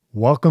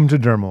Welcome to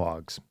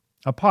Dermalogs,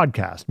 a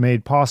podcast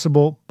made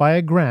possible by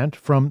a grant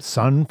from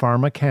Sun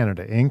Pharma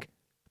Canada, Inc.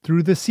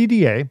 through the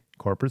CDA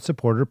Corporate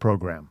Supporter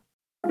Program.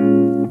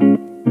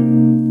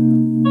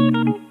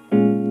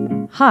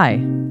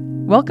 Hi,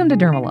 welcome to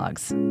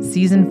Dermalogs,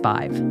 Season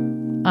 5.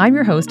 I'm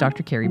your host,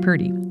 Dr. Carrie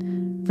Purdy.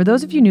 For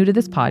those of you new to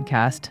this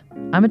podcast,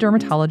 I'm a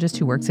dermatologist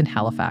who works in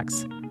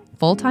Halifax,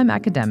 full-time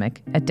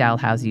academic at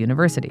Dalhousie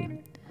University.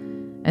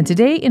 And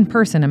today, in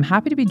person, I'm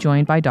happy to be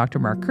joined by Dr.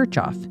 Mark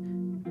Kirchhof.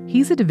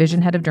 He's a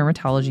division head of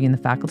dermatology in the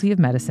Faculty of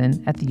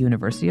Medicine at the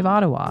University of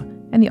Ottawa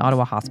and the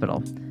Ottawa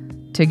Hospital.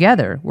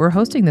 Together, we're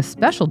hosting this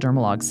special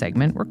Dermalog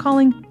segment we're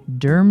calling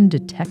Derm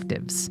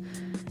Detectives.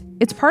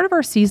 It's part of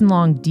our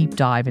season-long deep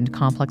dive into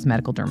complex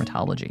medical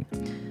dermatology.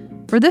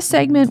 For this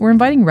segment, we're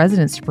inviting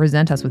residents to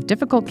present us with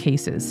difficult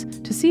cases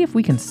to see if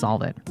we can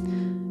solve it.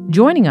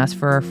 Joining us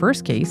for our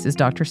first case is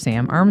Dr.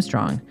 Sam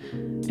Armstrong,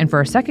 and for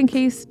our second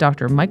case,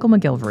 Dr. Michael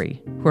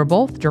MacGillivary, who are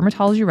both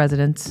dermatology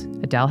residents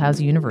at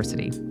Dalhousie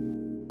University.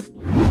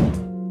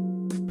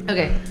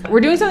 Okay,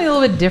 we're doing something a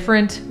little bit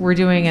different. We're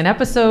doing an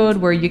episode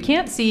where you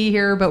can't see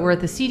here, but we're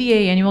at the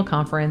CDA annual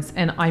conference,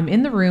 and I'm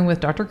in the room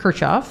with Dr.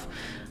 Kirchhof.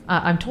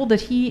 I'm told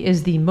that he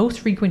is the most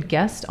frequent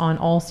guest on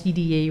all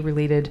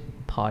CDA-related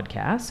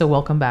podcasts, so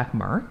welcome back,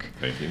 Mark.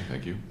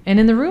 Thank you. And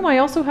in the room, I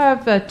also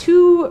have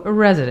two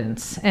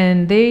residents,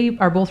 and they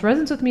are both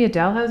residents with me at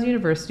Dalhousie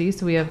University.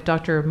 So we have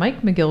Dr.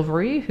 Mike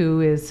MacGillivary,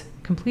 who is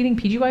completing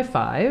PGY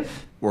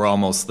 5. We're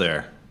almost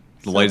there.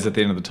 The light is at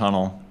the end of the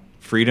tunnel.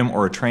 Freedom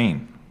or a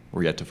train?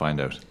 We're yet to find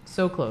out.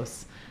 So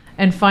close.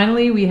 And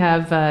finally, we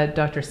have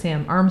Dr.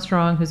 Sam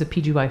Armstrong, who's a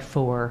PGY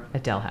 4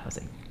 at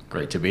Dalhousie.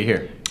 Great to be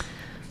here.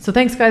 So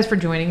thanks, guys, for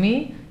joining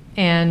me.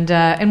 And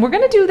we're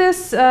going to do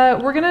this,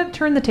 we're going to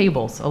turn the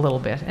tables a little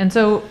bit. And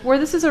so where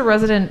this is a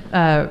resident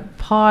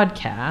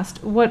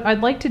podcast, what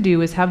I'd like to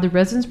do is have the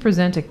residents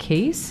present a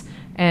case,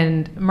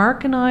 and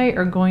Mark and I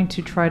are going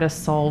to try to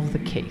solve the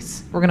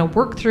case. We're going to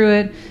work through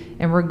it,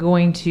 and we're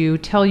going to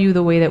tell you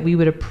the way that we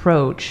would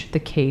approach the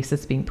case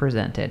that's being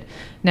presented.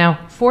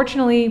 Now,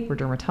 fortunately, we're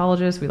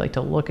dermatologists. We like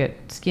to look at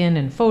skin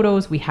and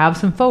photos. We have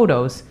some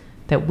photos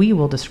that we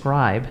will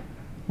describe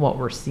what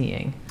we're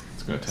seeing.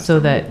 It's going to test so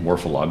their that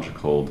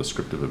morphological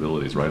descriptive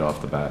abilities right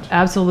off the bat.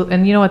 Absolutely.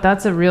 And you know what?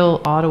 That's a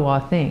real Ottawa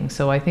thing.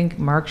 So I think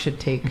Mark should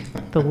take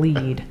the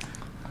lead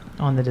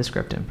on the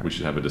descriptive. We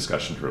should have a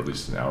discussion for at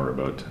least an hour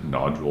about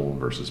nodule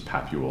versus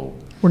papule.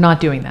 We're not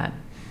doing that.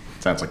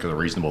 Sounds like a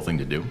reasonable thing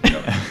to do.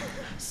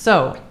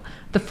 So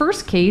the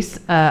first case,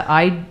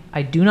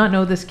 I do not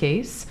know this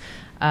case.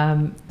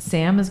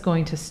 Sam is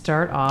going to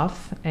start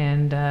off,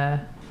 and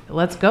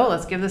let's go.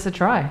 Let's give this a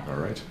try. All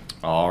right.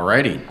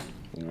 Alrighty.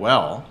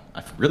 Well,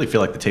 I really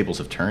feel like the tables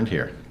have turned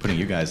here, putting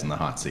you guys in the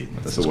hot seat.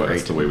 This is great.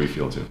 That's the way we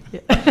feel too.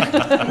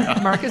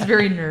 Mark is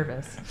very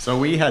nervous. So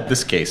we had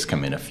this case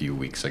come in a few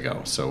weeks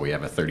ago. So we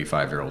have a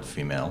 35-year-old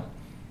female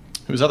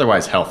who's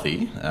otherwise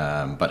healthy,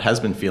 but has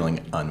been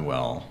feeling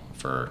unwell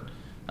for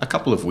a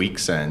couple of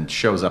weeks and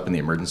shows up in the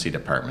emergency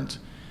department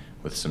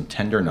with some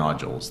tender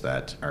nodules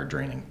that are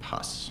draining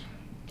pus.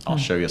 I'll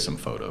show you some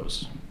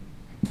photos.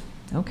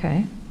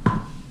 Okay.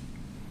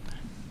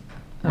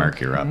 Mark,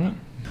 you're up.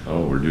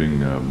 Oh, we're doing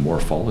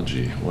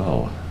morphology.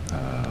 Well,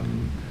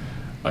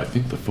 I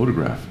think the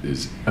photograph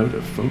is out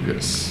of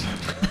focus.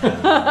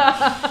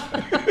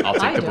 I'll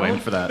take the blame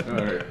for that.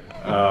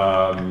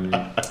 All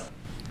right.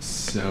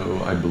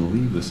 So I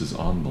believe this is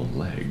on the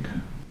leg.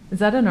 Is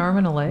that an arm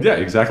and a leg? Yeah,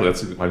 exactly.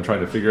 That's what I'm trying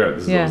to figure out.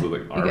 This Yeah. is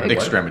like arm and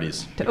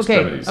Extremities. leg. Okay.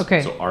 Extremities.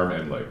 Okay. So arm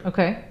and leg.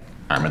 Okay.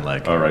 Arm and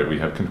leg. All right, we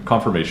have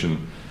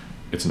confirmation.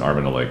 It's an arm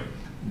and a leg.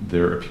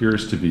 There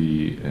appears to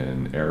be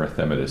an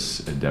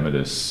erythematous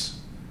edematous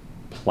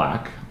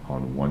plaque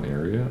on one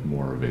area,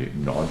 more of a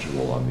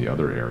nodule on the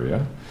other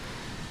area,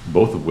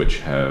 both of which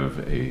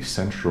have a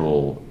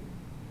central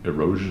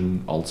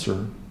erosion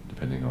ulcer,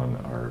 depending on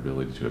our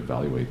ability to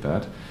evaluate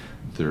that.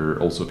 There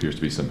also appears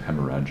to be some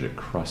hemorrhagic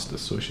crust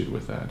associated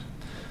with that.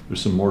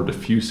 There's some more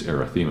diffuse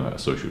erythema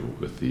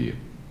associated with the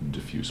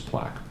diffuse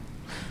plaque.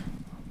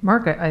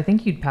 Mark, I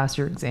think you'd pass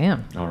your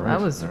exam. All right.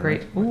 That was All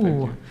great. right. Well,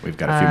 thank you. We've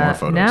got a few more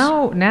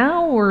photos.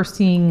 Now we're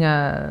seeing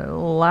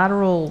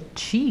lateral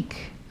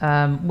cheek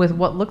with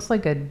what looks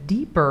like a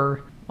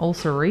deeper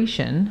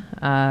ulceration.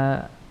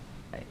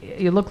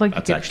 You look like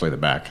That's actually the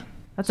back.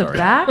 That's Sorry. a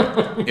back?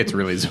 It's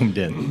really zoomed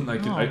in.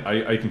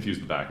 I confuse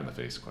the back and the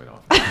face quite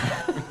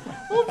often.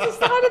 Well, it's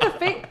the side of the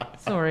face.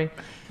 Sorry.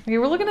 Okay,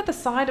 we're looking at the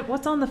side.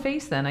 What's on the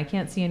face then? I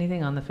can't see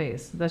anything on the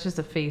face. That's just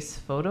a face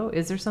photo.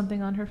 Is there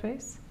something on her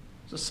face?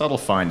 It's a subtle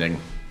finding,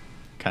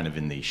 kind of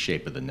in the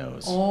shape of the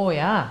nose. Oh,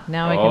 yeah.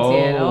 Now I can see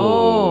it.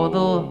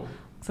 Oh,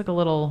 looks like a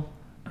little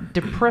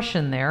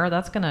depression there.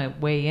 That's going to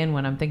weigh in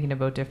when I'm thinking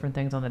about different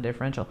things on the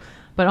differential.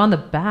 But on the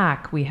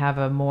back, we have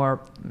a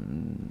more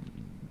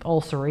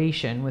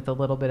ulceration with a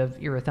little bit of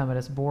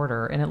erythematous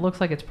border, and it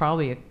looks like it's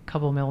probably a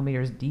couple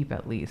millimeters deep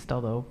at least,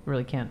 although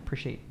really can't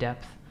appreciate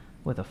depth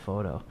with a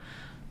photo.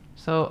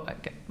 So,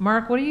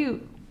 Mark,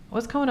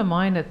 what's coming to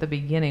mind at the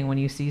beginning when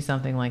you see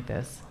something like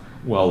this?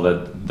 Well,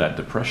 that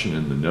depression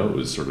in the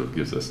nose sort of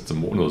gives us, it's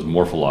one of those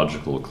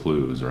morphological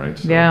clues, right?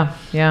 So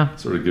Yeah.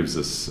 Sort of gives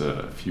us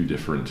a few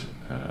different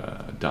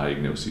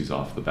diagnoses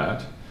off the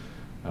bat.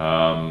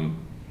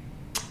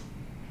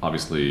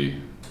 Obviously,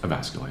 a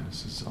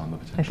vasculitis is on the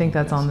potential. I think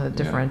that's on the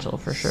differential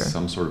for sure.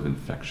 Some sort of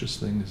infectious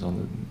thing is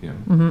on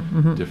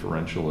the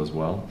differential as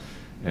well.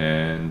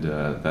 And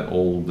that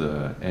old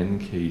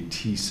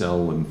NKT cell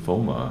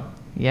lymphoma.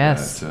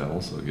 Yes. That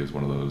also gives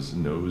one of those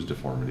nose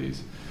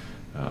deformities.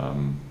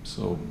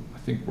 So I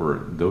think we're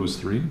those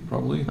three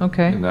probably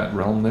in that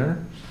realm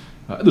there.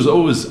 There's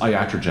always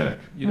iatrogenic.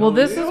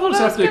 This is what I was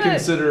have to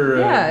consider.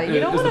 You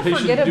don't want to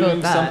forget about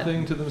doing that.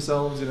 something to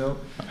themselves?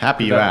 I'm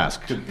happy you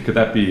asked. Could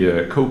that be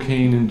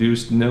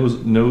cocaine-induced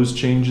nose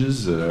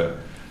changes?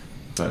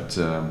 But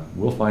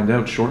we'll find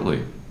out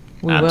shortly.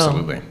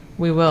 Absolutely.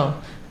 We will.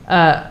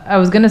 I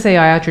was going to say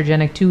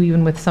iatrogenic too,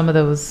 even with some of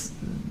those,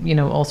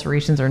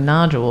 ulcerations or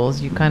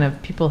nodules.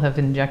 People have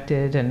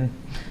injected and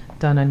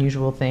done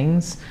unusual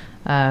things.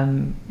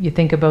 You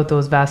think about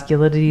those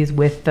vasculitides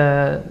with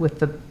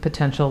the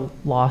potential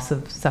loss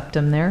of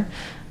septum there.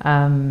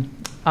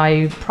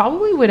 I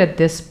probably would at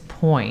this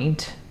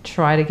point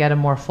try to get a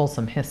more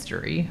fulsome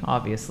history,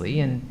 obviously,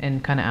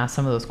 and kind of ask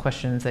some of those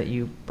questions that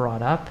you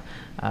brought up.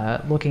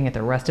 Looking at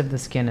the rest of the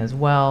skin as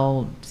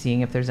well,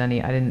 seeing if there's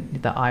any.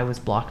 The eye was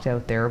blocked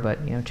out there,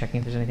 but checking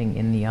if there's anything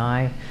in the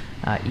eye,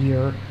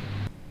 ear.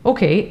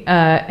 Okay,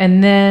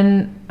 and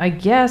then I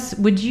guess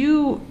we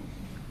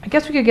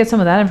could get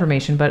some of that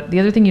information, but the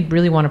other thing you'd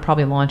really want to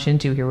probably launch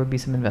into here would be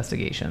some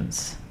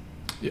investigations.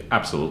 Yeah,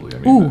 absolutely.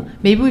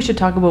 Maybe we should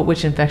talk about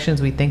which infections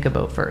we think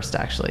about first,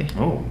 actually.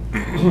 Oh,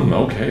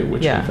 okay.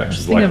 Which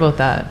infections? Thinking about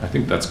that. I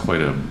think that's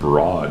quite a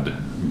broad,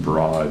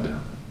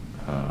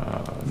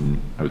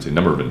 I would say,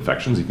 number of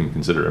infections you can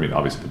consider.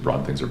 Obviously the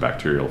broad things are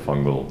bacterial,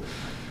 fungal.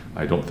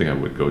 I don't think I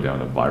would go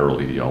down a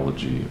viral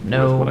etiology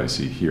with what I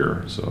see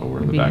here. So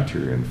we're in the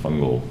bacteria and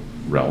fungal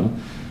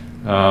realm.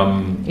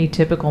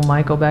 Atypical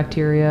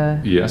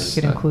mycobacteria. Yes,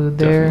 you could include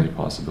there. Definitely a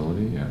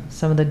possibility. Yeah.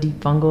 Some of the deep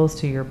fungals,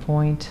 to your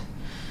point.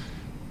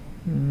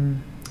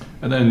 And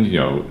then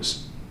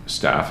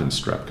staph and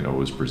strep can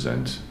always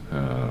present.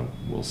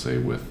 We'll say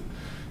with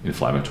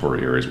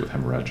inflammatory areas with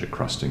hemorrhagic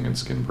crusting and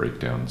skin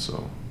breakdown.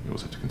 So you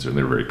always have to consider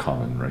they're very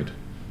common, right?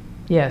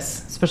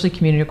 Yes, especially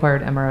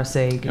community-acquired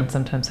MRSA can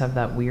sometimes have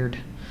that weird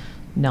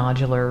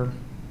nodular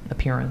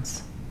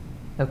appearance.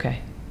 Okay.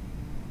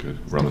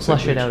 Good. We're on the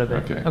flush same it page. out a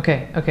bit.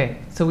 Okay.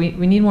 So we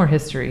need more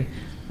history.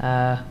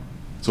 So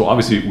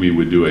obviously we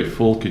would do a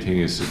full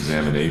cutaneous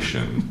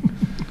examination.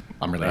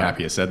 I'm really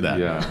happy you said that.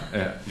 Yeah.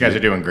 You guys are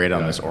doing great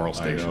on this oral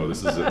station. I know,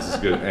 this is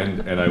good.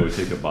 And I would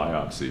take a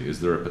biopsy.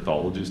 Is there a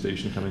pathology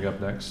station coming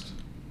up next?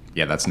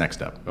 Yeah, that's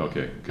next up.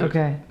 Okay, good.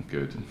 Okay.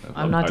 Good.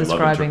 I'm not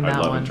describing that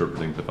one. I love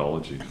interpreting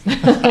pathology.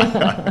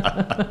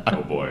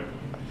 Oh boy.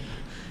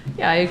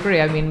 Yeah, I agree.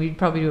 We'd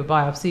probably do a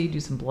biopsy, do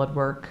some blood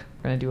work.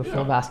 We're going to do a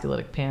full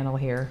vasculitic panel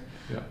here.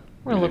 Yeah.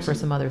 We're going to look for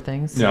some other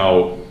things.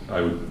 Now,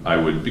 I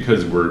would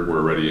because we're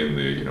already in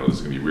the, this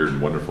is going to be weird and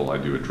wonderful. I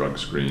do a drug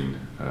screen.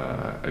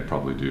 I'd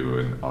probably do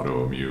an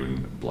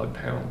autoimmune blood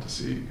panel to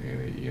see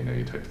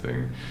ENA type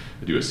thing.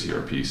 I do a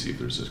CRP, see if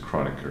there's this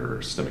chronic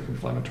or systemic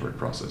inflammatory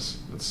process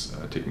that's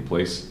taking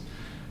place.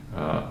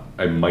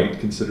 I might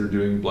consider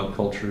doing blood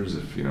cultures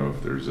if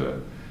there's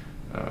a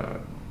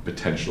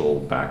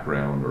potential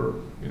background or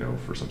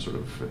for some sort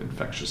of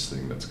infectious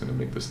thing that's going to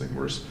make this thing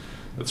worse.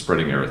 That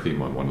spreading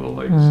erythema on one of the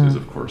legs is,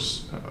 of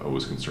course,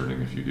 always concerning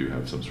if you do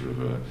have some sort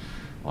of a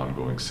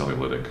ongoing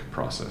cellulitic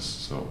process.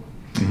 So,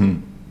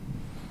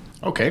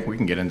 Okay, we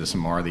can get into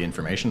some more of the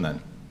information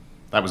then.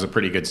 That was a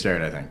pretty good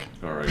start, I think.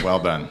 All right. Well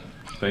done.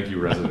 Thank you,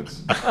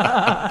 residents.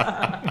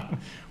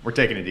 We're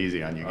taking it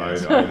easy on you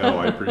guys. I know.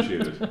 I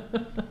appreciate it.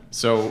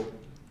 So,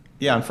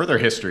 in further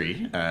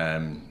history,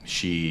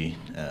 she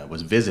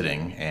was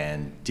visiting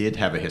and did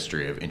have a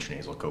history of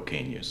intranasal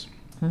cocaine use.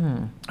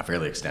 A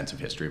fairly extensive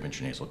history of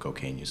intranasal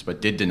cocaine use,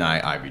 but did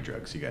deny IV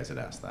drugs. You guys had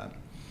asked that.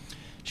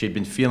 She had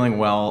been feeling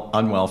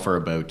unwell for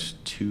about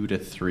 2 to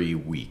 3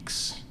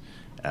 weeks.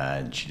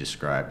 She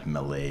described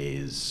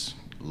malaise,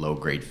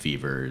 low-grade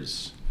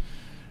fevers,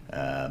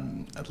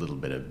 a little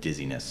bit of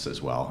dizziness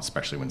as well,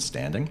 especially when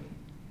standing.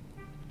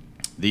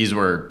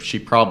 She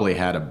probably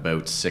had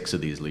about 6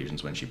 of these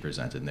lesions when she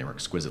presented, and they were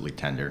exquisitely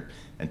tender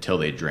until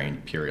they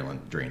drained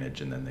purulent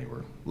drainage, and then they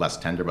were less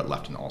tender but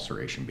left an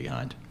ulceration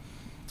behind.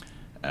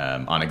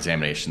 On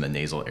examination, the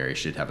nasal area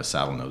should have a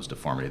saddle nose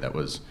deformity that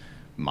was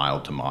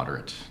mild to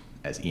moderate,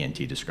 as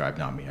ENT described,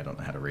 not me. I don't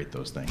know how to rate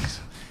those things.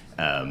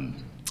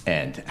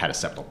 And had a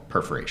septal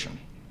perforation.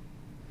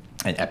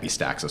 And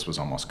epistaxis was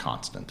almost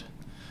constant.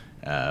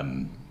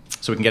 So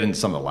we can get into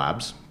some of the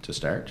labs to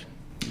start.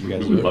 We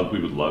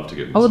would love to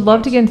get into I would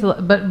love to get into,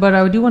 but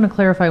I do want to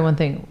clarify one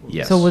thing.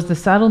 Yes. So was the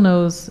saddle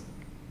nose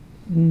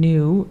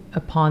new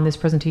upon this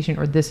presentation,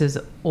 or this is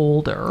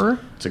older?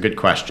 It's a good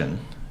question.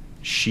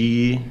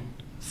 She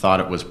thought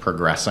it was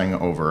progressing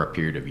over a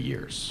period of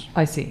years.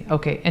 I see.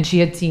 Okay. And she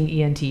had seen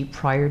ENT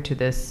prior to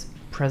this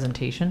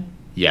presentation?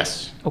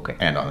 Yes. Okay.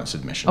 And on its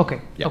admission.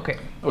 Okay. Yeah. Okay.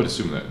 I would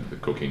assume that the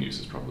cocaine use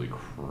is probably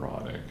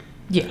chronic.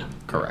 Yeah.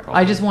 Correct.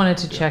 I just wanted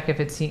to check if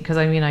it's because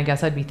I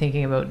guess I'd be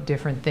thinking about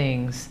different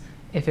things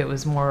if it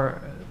was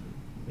more,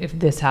 if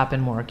this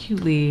happened more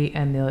acutely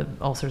and the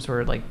ulcers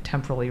were like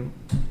temporally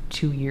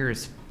 2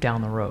 years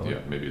down the road. Yeah,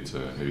 maybe it's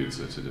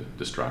to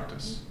distract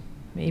us.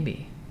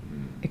 Maybe.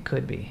 It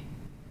could be.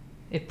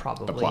 It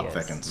probably The plot is.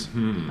 thickens.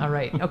 All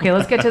right. Okay,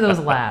 let's get to those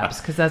labs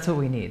because that's what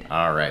we need.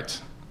 All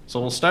right. So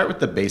we'll start with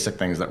the basic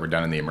things that were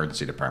done in the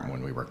emergency department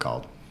when we were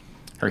called.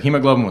 Her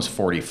hemoglobin was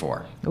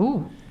 44.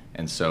 Ooh,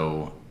 And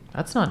so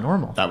that's not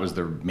normal. that was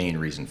the main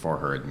reason for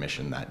her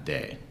admission that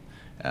day,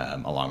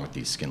 along with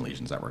these skin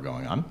lesions that were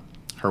going on.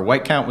 Her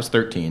white count was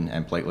 13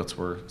 and platelets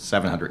were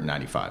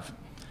 795.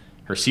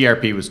 Her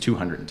CRP was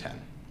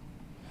 210.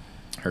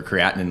 Her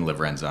creatinine and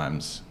liver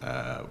enzymes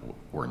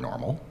were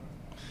normal.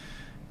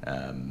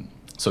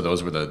 So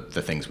those were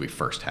the things we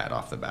first had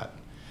off the bat.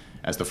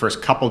 As the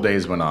first couple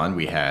days went on,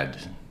 we had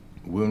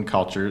wound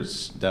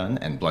cultures done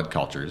and blood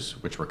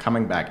cultures, which were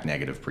coming back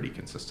negative pretty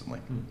consistently,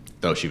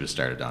 though she was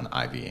started on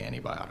IV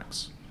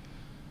antibiotics.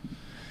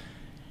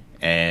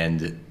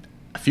 And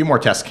a few more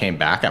tests came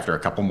back after a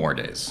couple more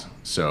days.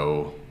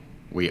 So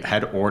we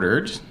had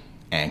ordered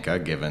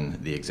ANCA given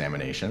the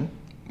examination,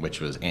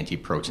 which was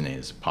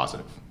antiproteinase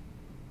positive.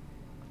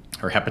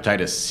 Her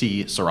hepatitis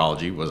C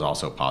serology was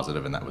also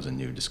positive, and that was a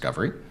new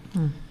discovery.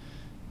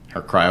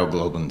 Her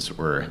cryoglobulins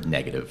were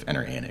negative, and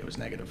her ANA was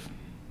negative.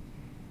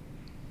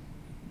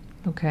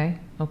 Okay.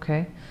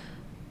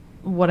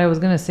 What I was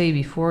going to say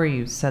before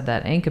you said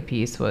that ANCA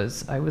piece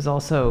was I was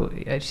also,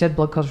 she said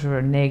blood cultures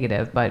were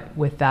negative, but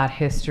with that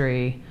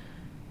history,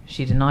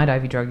 she denied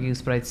IV drug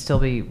use, but I'd still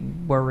be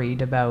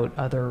worried about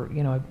other,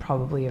 I'd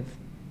probably have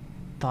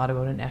thought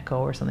about an echo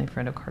or something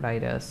for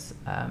endocarditis.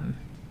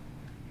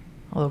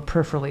 Although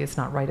peripherally it's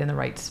not right in the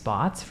right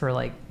spots for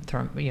like,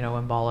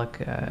 embolic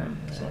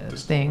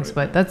things,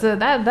 right, but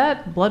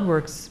that blood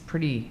work's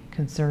pretty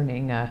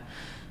concerning.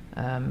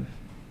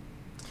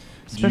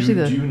 Especially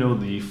do you know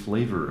the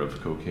flavor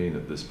of cocaine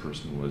that this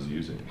person was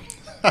using?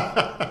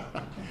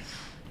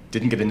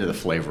 Didn't get into the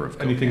flavor of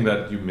cocaine. Anything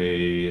that you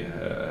may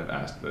have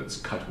asked that's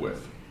cut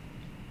with?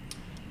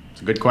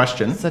 It's a good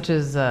question. Such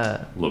as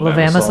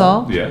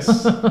levamisole.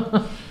 Yes.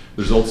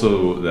 There's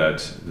also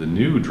the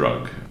new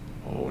drug.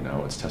 Oh,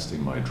 now it's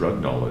testing my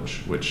drug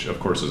knowledge, which of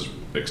course is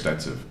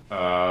extensive.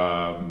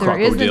 There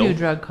is the new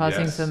drug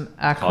causing some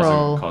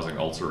acral... Causing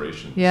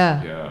ulcerations.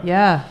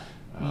 Yeah.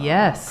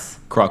 Yes.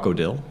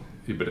 Crocodile.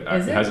 Yeah, but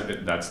Is it has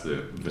that's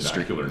the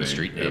vernacular name.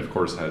 street It name. of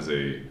course has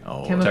a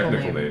Chemical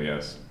technical name. name,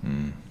 yes.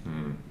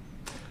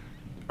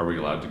 Are we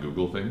allowed to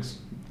Google things?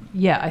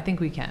 Yeah, I think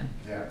we can.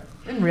 Yeah.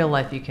 In real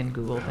life, you can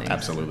Google things.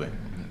 Absolutely.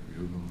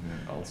 Google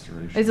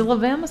ulceration. Is it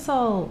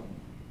levamisole...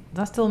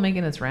 That's still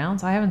making its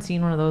rounds? I haven't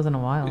seen one of those in a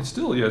while. It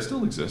still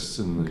exists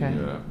in Okay.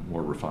 the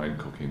more refined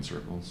cocaine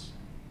circles.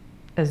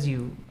 As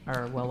you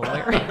are well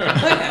aware. What?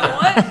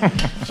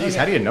 Jeez,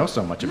 how do you know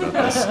so much about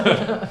this?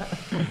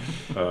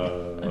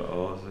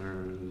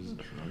 Authors,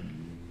 drug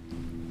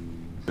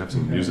use. Have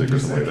some music or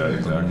something like that,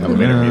 exactly.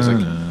 Elevator music.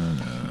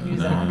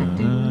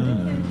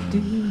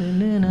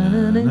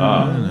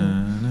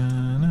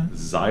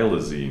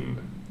 Xylazine.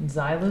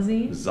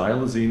 Xylazine?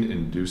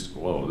 Xylazine-induced.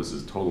 Whoa, this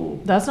is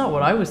total. That's not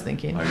what I was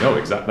thinking. I know,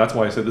 exactly. That's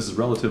why I said this is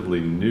relatively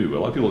new. A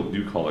lot of people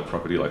do call it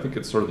crocodile. I think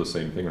it's sort of the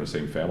same thing or the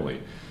same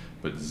family.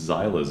 But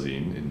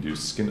xylazine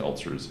induced skin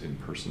ulcers in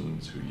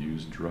persons who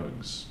use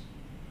drugs.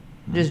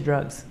 Just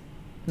drugs,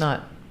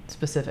 not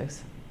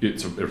specifics.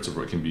 It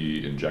can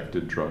be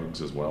injected drugs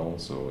as well.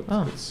 So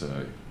it's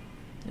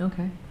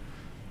Okay.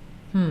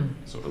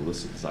 so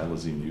illicit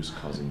xylazine use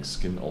causing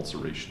skin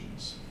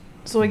ulcerations.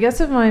 So I guess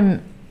if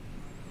I'm,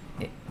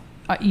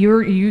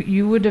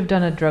 you would have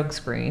done a drug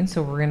screen,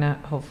 so we're gonna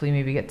hopefully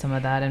maybe get some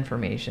of that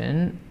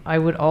information. I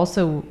would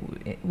also,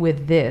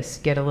 with this,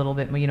 get a little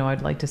bit.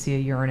 I'd like to see a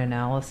urine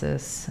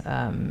analysis.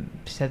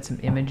 She said some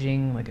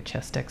imaging, like a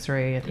chest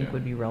X-ray. I think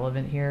would be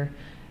relevant here.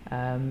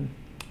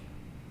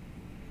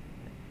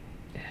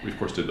 We of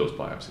course did those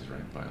biopsies,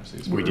 right?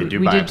 Biopsies. We did do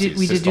We did biopsies.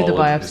 we did do the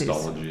biopsies.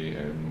 Histology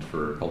and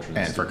for culture.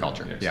 And for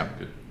culture, yeah.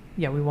 Good.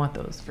 Yeah, we want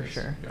those for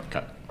sure. Yeah.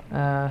 Okay.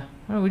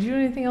 Would you do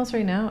anything else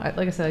right now?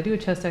 Like I said, I do a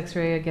chest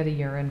X-ray. I get a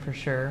urine for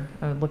sure.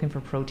 I'm looking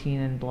for protein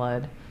in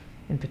blood,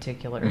 in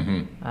particular,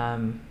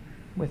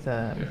 with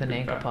an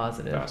ANCA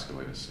positive.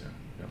 Vasculitis.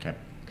 Yeah. Okay.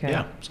 Okay.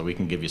 Yeah, so we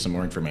can give you some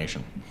more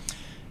information.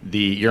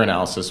 The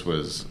urinalysis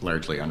was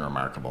largely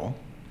unremarkable.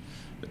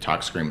 The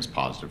tox screen was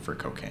positive for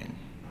cocaine,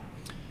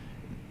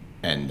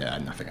 and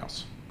nothing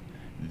else.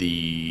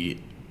 The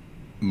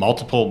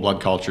multiple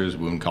blood cultures,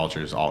 wound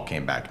cultures, all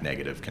came back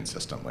negative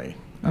consistently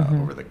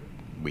over the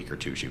week or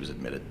two she was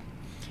admitted.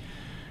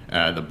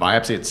 The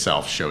biopsy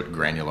itself showed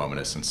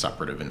granulomatous and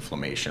suppurative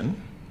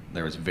inflammation.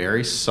 There was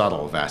very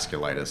subtle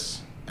vasculitis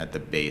at the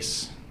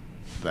base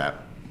that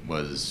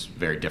was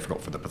very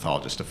difficult for the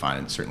pathologist to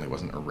find. It certainly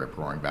wasn't a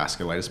rip-roaring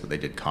vasculitis, but they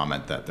did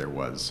comment that there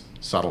was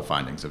subtle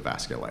findings of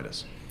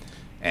vasculitis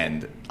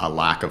and a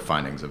lack of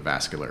findings of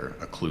vascular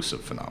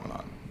occlusive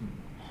phenomenon.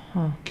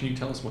 Can you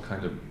tell us what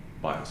kind of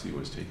biopsy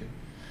was taken?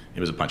 It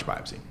was a punch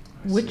biopsy.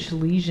 Which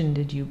lesion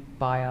did you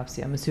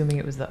biopsy? I'm assuming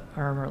it was the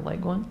arm or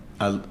leg one?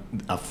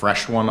 A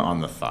fresh one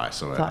on the thigh,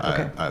 so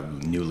Okay. a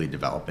newly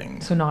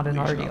developing. So not an lesion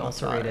already on the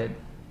ulcerated thigh.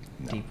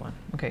 No. deep one.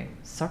 Okay.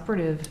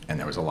 Suppurative And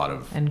there was a lot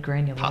of and pus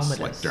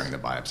granulomatous. during the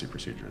biopsy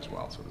procedure as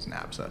well, so it was an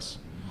abscess.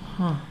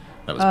 Huh.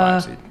 That was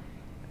biopsied.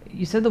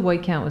 You said the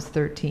white count was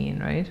 13,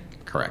 right?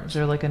 Correct. Is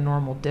there like a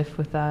normal diff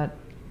with that?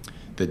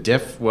 The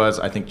diff was,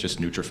 I think, just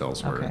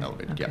neutrophils were Okay.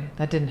 elevated. Okay. Yep.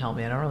 That didn't help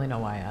me. I don't really know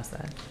why I asked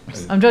that.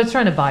 I'm just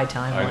trying to buy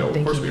time. I while know, I'm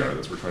of course thinking we are. here.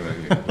 That's we're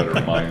trying to let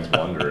our minds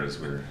wander as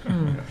we're.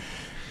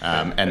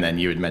 And then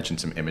you had mentioned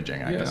some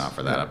imaging. I Yes, can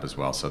offer that yeah. up as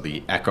well. So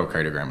the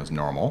echocardiogram was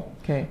normal.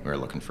 Okay. We were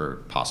looking for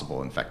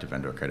possible infective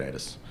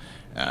endocarditis.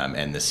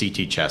 And the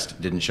CT chest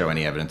didn't show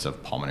any evidence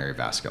of pulmonary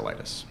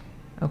vasculitis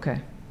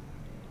Okay.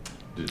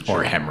 Did it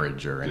or show-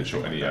 hemorrhage or Did it show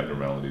anything any like that.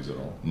 abnormalities at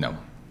all? No.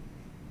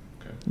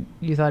 Okay.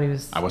 You thought he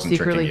was I wasn't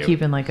secretly tricking you.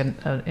 keeping like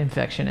an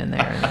infection in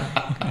there.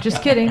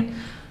 Just kidding.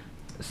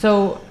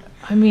 So,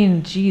 I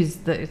mean,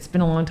 geez, it's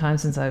been a long time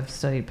since I've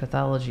studied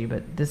pathology,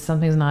 but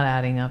something's not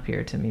adding up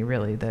here to me,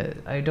 really. That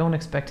I don't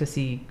expect to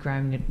see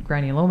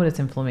granulomatous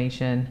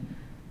inflammation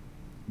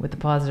with the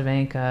positive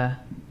ANCA.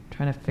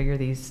 Trying to figure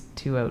these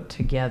two out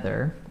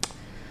together,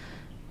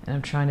 and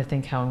I'm trying to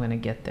think how I'm going to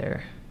get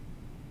there.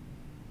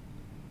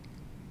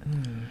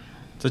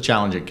 It's a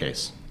challenging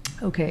case.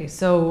 Okay,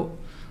 so,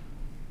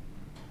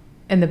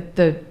 and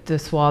the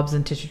swabs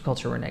and tissue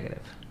culture were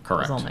negative.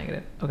 Correct. It was all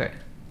negative.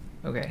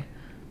 Okay.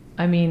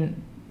 I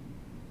mean,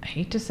 I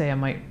hate to say I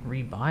might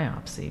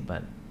rebiopsy,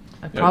 but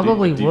I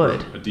probably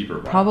would. A deeper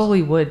biopsy.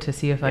 Probably would to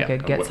see if I Yeah,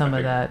 could a get wed- some I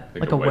of think- I that,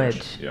 think like a a wedge,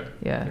 wedge. yeah.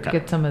 Yeah, Okay.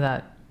 get some of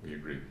that. We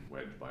agree.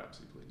 Wedge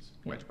biopsy, please.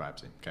 Wedge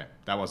biopsy. Okay.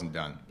 That wasn't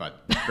done,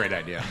 but great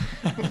idea.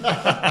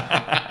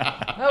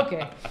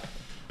 Okay.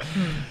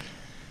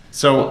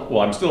 So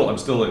Well, I'm still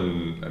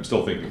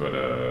thinking about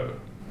a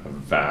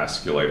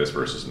vasculitis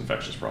versus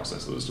infectious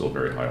process. Those are still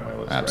very high on my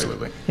list.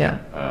 absolutely. Yeah.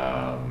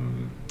 Right?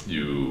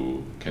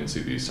 You can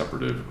see these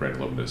suppurative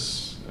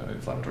granulomatous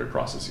inflammatory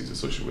processes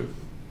associated with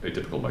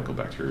atypical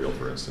mycobacterial,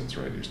 for instance.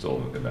 Right? You're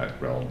still in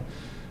that realm,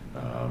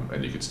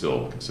 and you could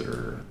still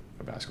consider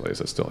a vasculitis.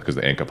 That's still because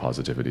the ANCA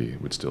positivity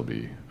would still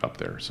be up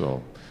there.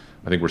 So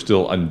I think we're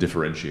still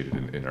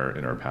undifferentiated in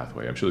our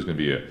pathway. I'm sure there's going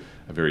to be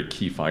a very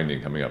key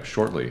finding coming up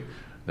shortly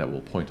that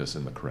will point us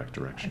in the correct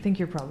I direction. think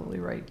you're probably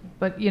right.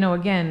 But,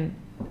 again,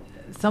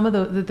 some of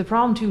the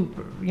problem too,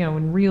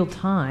 in real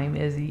time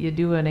is you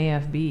do an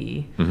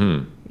AFB, Mm-hmm.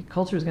 your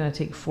culture is going to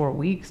take 4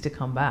 weeks to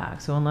come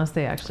back. So unless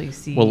they actually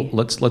see. Well,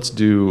 let's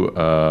do.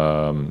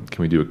 Can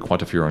we do a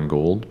quantiferon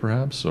gold,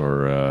 perhaps,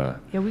 or?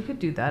 Yeah, we could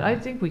do that. I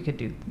think we could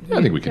do. Yeah,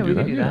 I think we can do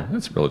could that. Yeah,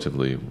 that's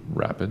relatively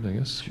rapid, I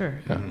guess. Sure.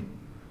 Yeah.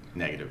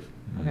 Negative.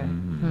 Okay.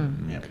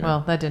 Yeah. Okay.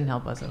 Well, that didn't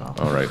help us at all.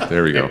 All right,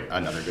 there we go. Okay,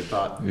 another good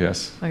thought.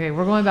 Yes. Okay,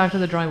 we're going back to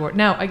the drawing board.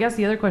 Now, I guess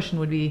the other question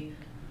would be,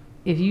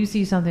 if you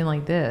see something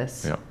like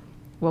this, Yeah.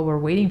 while we're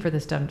waiting for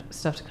this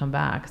stuff to come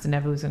back, because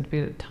inevitably there's going to be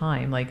a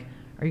time, like,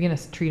 are you going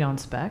to treat on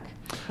spec?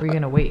 Or are you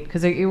going to wait?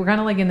 Because we're kind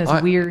of like in this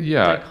weird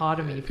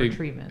dichotomy for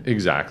treatment.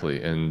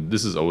 Exactly, and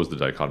this is always the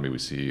dichotomy we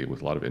see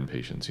with a lot of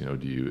inpatients.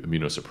 Do you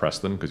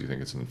immunosuppress them because you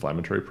think it's an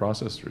inflammatory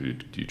process, or do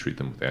you treat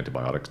them with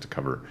antibiotics to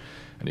cover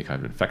any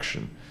kind of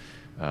infection?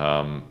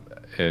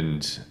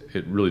 And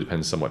it really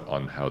depends somewhat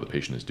on how the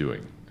patient is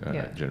doing,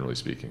 generally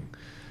speaking.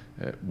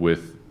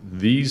 With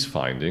these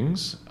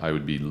findings, I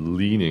would be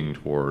leaning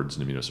towards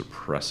an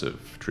immunosuppressive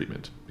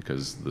treatment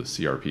because the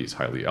CRP is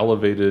highly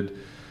elevated.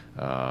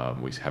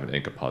 We have an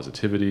ANCA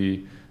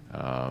positivity.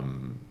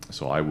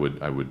 So I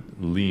would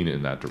lean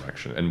in that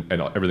direction. And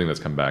everything that's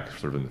come back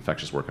sort of in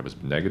infectious workup is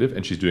negative,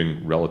 and she's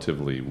doing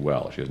relatively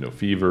well. She has no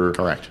fever.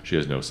 Correct. She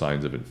has no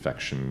signs of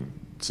infection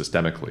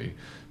systemically.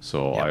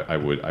 So Yeah. I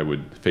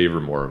would favor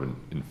more of an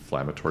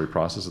inflammatory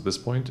process at this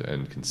point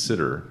and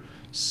consider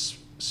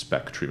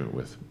spec treatment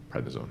with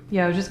prednisone.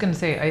 Yeah, I was just going to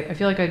say, I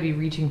feel like I'd be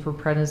reaching for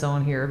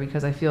prednisone here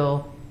because I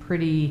feel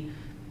pretty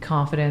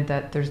confident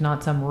that there's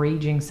not some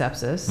raging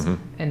sepsis. Mhm.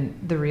 And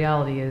the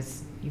reality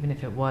is, even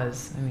if it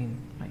was, I mean,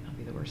 might not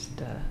be the worst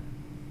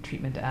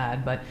treatment to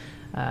add, but,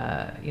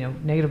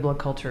 negative blood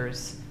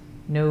cultures,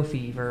 no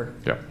fever,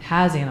 Yeah.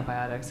 has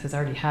antibiotics, has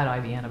already had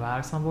IV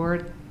antibiotics on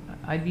board,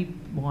 I'd be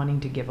wanting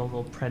to give a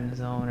little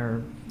prednisone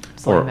or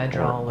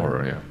Cylmedrol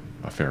or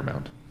a fair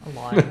amount. a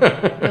lot,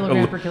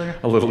 milligrams per kilogram.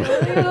 A little.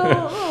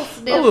 little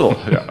sniff. A little,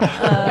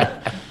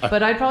 yeah.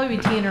 But I'd probably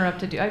be teeing her up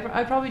to do.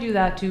 I'd probably do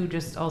that too.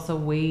 Just also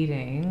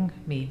waiting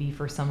maybe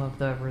for some of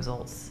the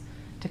results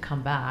to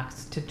come back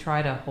to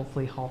try to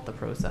hopefully halt the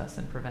process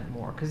and prevent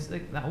more. Because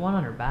that one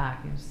on her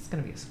back, it's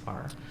going to be a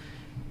scar.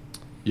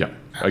 Yeah.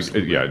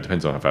 It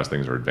depends on how fast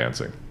things are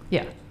advancing.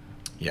 Yeah.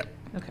 Yep.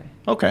 Okay.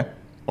 Okay.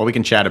 Well, we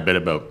can chat a bit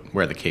about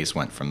where the case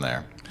went from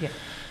there. Yeah.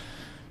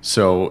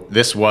 So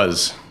this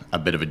was a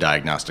bit of a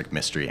diagnostic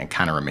mystery and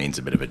kind of remains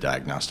a bit of a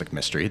diagnostic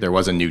mystery. There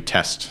was a new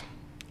test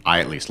I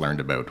at least learned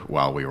about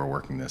while we were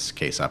working this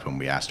case up when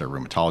we asked our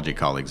rheumatology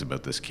colleagues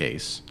about this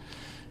case.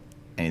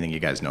 Anything you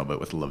guys know about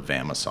with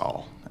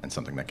levamisole and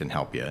something that can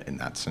help you in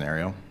that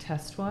scenario?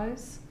 Test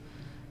wise,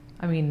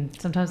 I mean,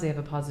 sometimes they have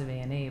a positive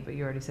ANA, but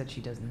you already said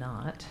she does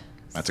not.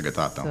 That's a good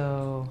thought, though.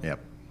 So, Yep.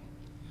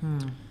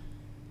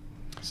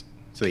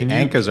 So the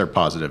ANCAs are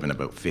positive in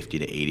about 50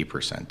 to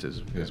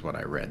 80% is what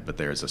I read, but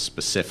there's a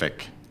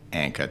specific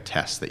ANCA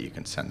test that you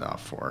can send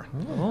off for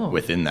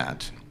within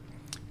that,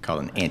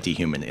 called an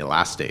anti-human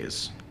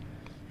elastase,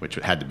 which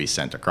had to be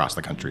sent across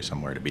the country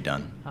somewhere to be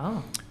done.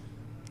 Oh.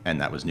 And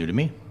that was new to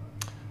me.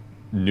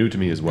 New to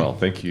me as well.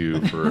 Thank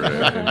you for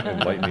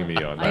enlightening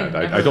me on that.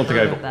 I've I don't think never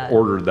heard of I've that.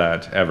 ordered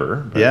that ever.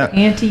 But Yeah.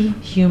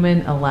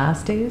 Anti-human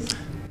elastase?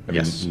 I mean,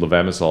 Yes.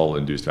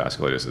 Levamisole-induced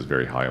vasculitis is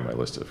very high on my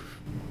list of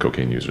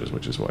cocaine users,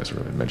 which is why I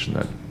sort of mentioned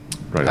that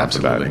right off the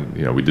bat.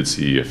 Absolutely. And, we did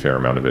see a fair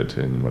amount of it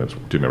when I was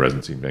doing my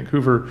residency in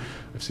Vancouver.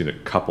 I've seen a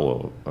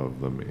couple of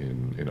them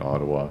in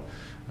Ottawa.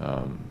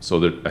 So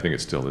I think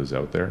it still is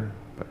out there.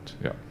 But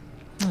yeah,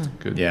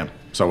 good. Yeah.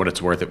 So what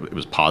it's worth, it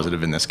was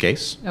positive in this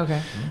case.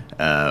 Okay.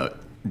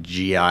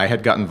 GI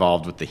had got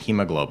involved with the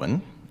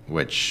hemoglobin,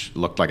 which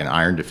looked like an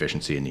iron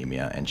deficiency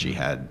anemia, and she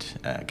had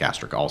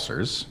gastric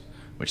ulcers,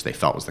 which they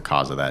felt was the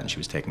cause of that, and she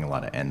was taking a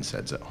lot of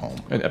NSAIDs at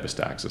home. And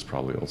epistaxis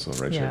probably also,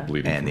 right? She Yeah. had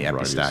bleeding And from the a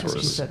variety of epistaxis. She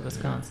sources. said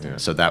Wisconsin. Yeah.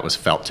 So that was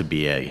felt to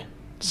be a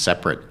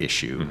separate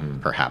issue,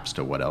 perhaps,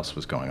 to what else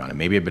was going on, and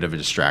maybe a bit of a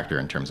distractor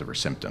in terms of her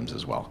symptoms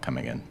as well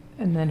coming in.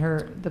 And then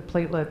the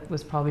platelet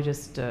was probably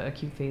just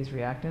acute phase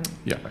reactant.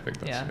 Yeah, I think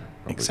that's Yeah.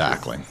 probably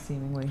Exactly.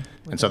 Seemingly.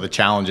 And so the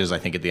challenges, I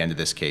think, at the end of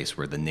this case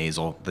were the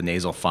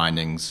nasal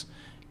findings,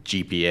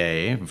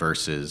 GPA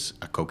versus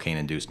a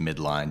cocaine-induced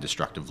midline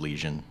destructive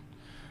lesion.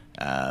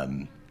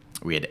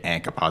 We had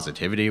ANCA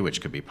positivity,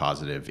 which could be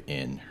positive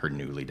in her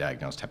newly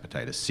diagnosed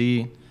hepatitis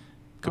C.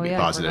 Could be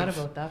positive. I forgot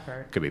about that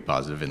part. Could be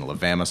positive in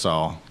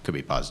levamisole. Could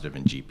be positive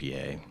in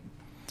GPA.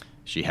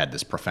 She had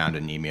this profound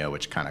anemia,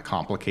 which kind of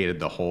complicated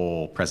the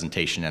whole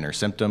presentation and her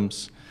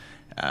symptoms.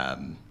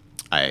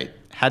 I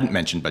hadn't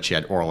mentioned, but she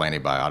had oral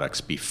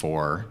antibiotics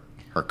before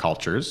her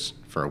cultures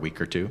for a week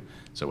or two.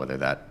 So whether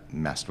that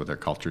messed with her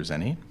cultures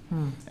any.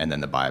 And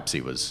then the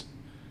biopsy was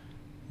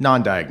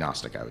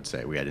non-diagnostic, I would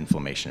say. We had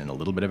inflammation and a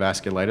little bit of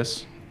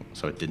vasculitis,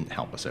 so it didn't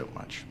help us out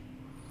much.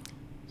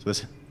 So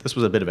this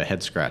was a bit of a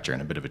head scratcher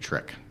and a bit of a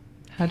trick.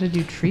 How did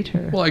you treat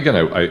her? Well, again,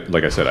 I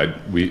like I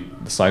said, the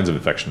signs of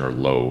infection are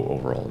low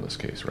overall in this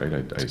case, right?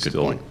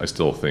 I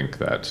still think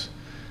that,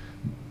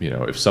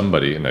 if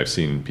somebody, and I've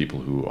seen people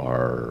who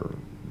are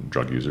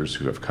drug users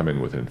who have come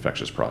in with an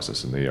infectious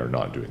process and they are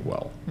not doing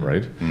well,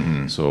 right?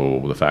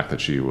 So the fact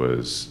that she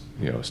was,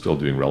 still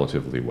doing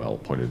relatively well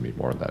pointed me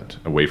more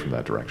away from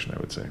that direction, I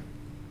would say.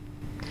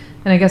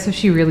 And I guess if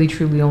she really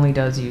truly only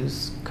does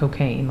use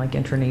cocaine, like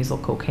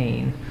intranasal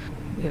cocaine,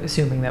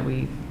 assuming that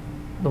we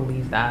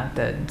believe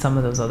that some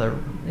of those other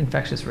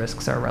infectious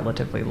risks are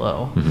relatively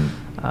low.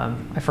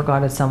 I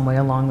forgot it some way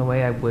along the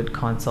way I would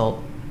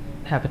consult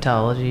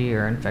hepatology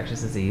or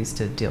infectious disease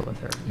to deal with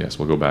her. Yes,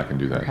 we'll go back and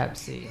do that. Or Hep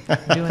C.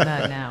 I'm doing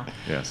that now.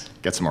 Yes,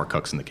 Get some more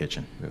cooks in the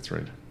kitchen. that's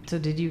right. So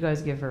did you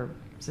guys give her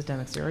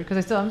systemic steroid?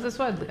 Because that's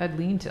what I'd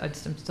lean to. I'm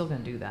still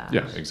going to do that.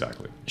 Yeah,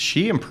 exactly.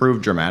 She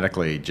improved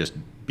dramatically just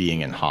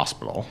being in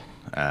hospital.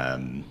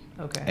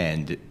 Okay.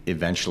 And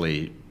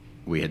eventually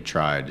we had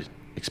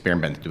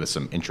experimented with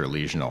some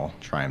intralesional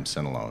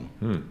triamcinolone,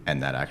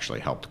 and that actually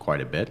helped quite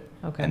a bit.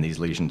 Okay. And these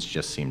lesions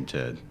just seemed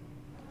to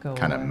Go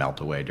kind of away. melt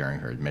away during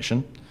her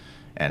admission.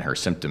 And her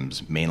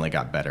symptoms mainly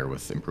got better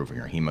with improving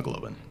her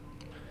hemoglobin.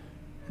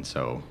 And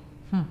so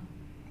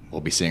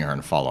we'll be seeing her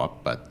in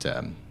follow-up,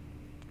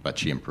 but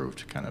she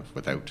improved kind of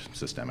without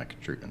systemic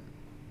treatment.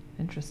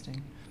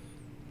 Interesting.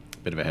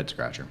 Bit of a head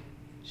scratcher.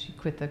 She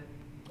quit the.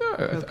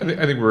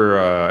 I think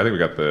we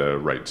got the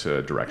right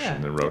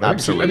direction Yeah. and road.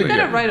 Absolutely. You I think,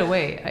 got it right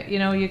away.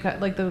 You got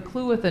like the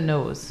clue with the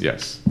nose.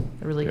 Yes.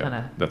 It really Yeah, kind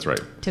of that's right.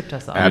 tipped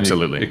us off. I mean,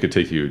 Absolutely. It could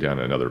take you down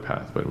another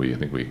path, but I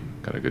think we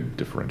got a good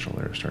differential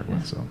there to start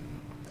with. So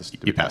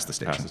You passed the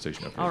station. Pass the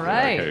station. Okay. All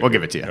right. Okay. We'll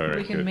give it to you. All right,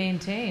 We can good.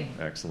 maintain.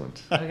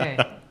 Excellent. Okay.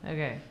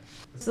 Okay.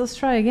 So let's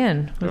try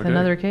again with Okay.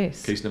 another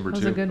case. Case number That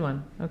was 2. a good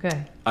one.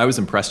 Okay. I was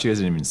impressed you guys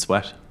didn't even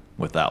sweat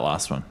with that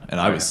last one. And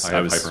I I have was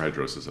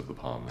hyperhidrosis of the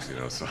palms,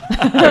 so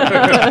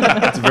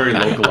it's very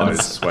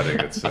localized sweating.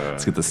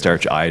 Let's get the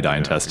starch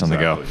iodine test on the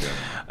go.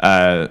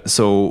 Exactly,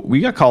 So we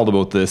got called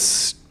about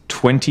this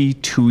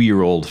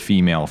 22-year-old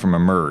female from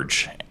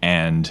Emerge,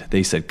 and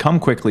they said, "Come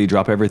quickly,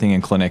 drop everything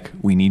in clinic.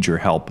 We need your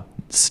help.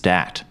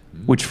 Stat."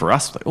 Which for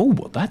us, like, oh,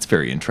 well, that's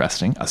very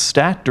interesting. A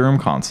stat derm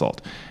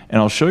consult,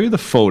 and I'll show you the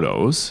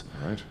photos.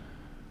 All right.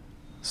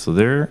 So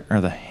there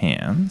are the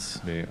hands.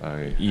 May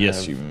I?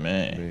 Yes, have- you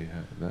may.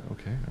 have that.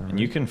 Okay. All right. And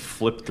you can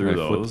flip through Can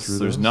I flip those. through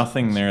There's those?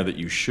 nothing there that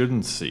you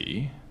shouldn't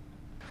see.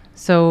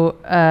 So,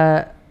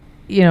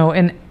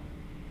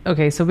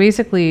 so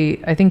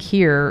basically, I think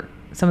here,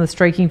 some of the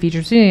striking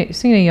features,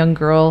 seeing a young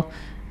girl,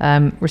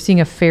 we're seeing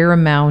a fair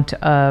amount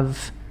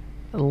of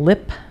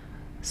lip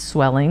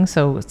swelling,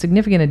 so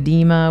significant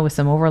edema with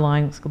some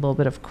overlying, a little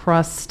bit of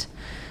crust.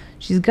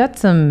 She's got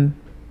some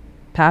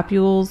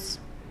papules,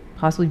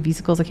 possibly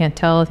vesicles, I can't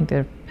tell. I think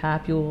they're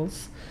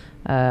papules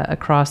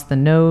across the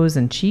nose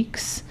and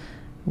cheeks,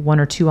 1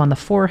 or 2 on the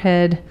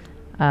forehead.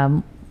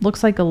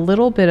 Looks like a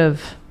little bit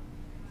of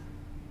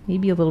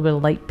maybe a little bit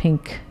of light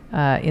pink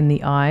in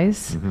the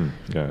eyes. Mm-hmm.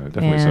 Yeah,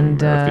 definitely some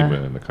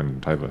erythema in the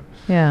conjunctiva.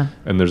 Yeah.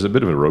 And there's a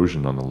bit of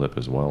erosion on the lip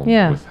as well,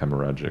 with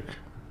hemorrhagic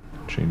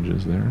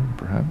changes there,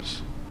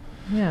 perhaps.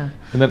 Yeah.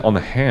 And then on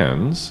the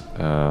hands,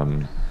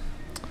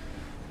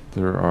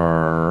 there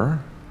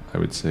are, I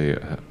would say,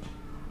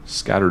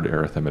 scattered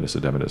erythematous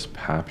edematous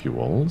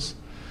papules.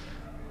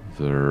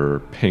 They're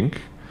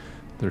pink.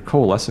 They're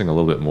coalescing a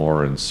little bit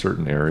more in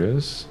certain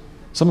areas.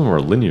 Some of them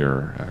are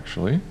linear,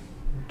 actually,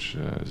 which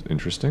is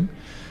interesting.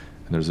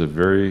 And there's a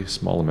very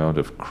small amount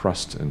of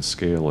crust and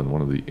scale in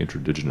one of the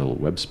interdigital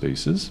web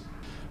spaces.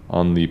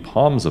 On the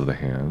palms of the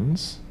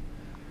hands,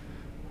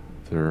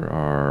 there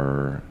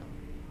are,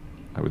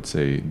 I would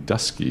say,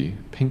 dusky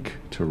pink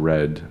to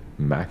red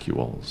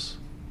macules.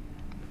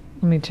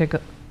 Let me check.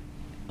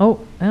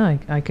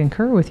 I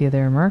concur with you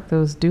there, Mark.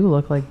 Those do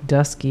look like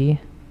dusky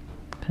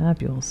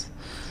papules.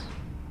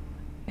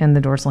 And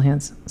the dorsal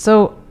hands.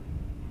 So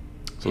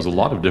there's a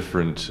lot of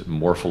different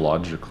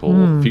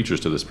morphological features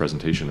to this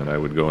presentation, and I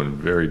would go in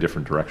very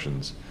different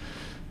directions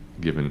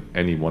given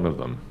any one of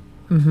them.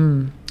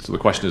 Mm-hmm. So the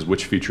question is,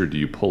 which feature do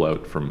you pull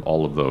out from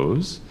all of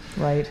those?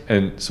 Right.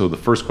 And so the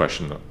first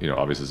question,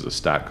 obviously is a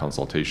stat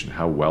consultation.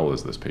 How well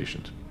is this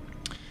patient?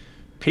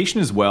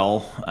 Patient is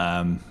well,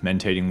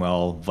 mentating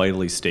well,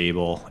 vitally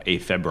stable,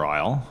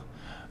 afebrile.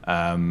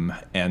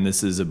 And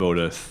this is about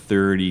a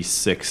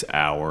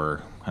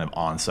 36-hour kind of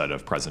onset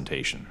of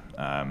presentation.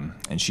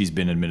 And she's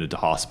been admitted to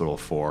hospital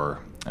for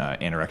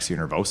anorexia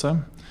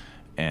nervosa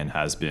and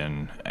has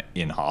been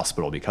in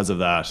hospital because of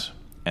that,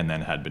 and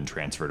then had been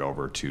transferred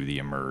over to the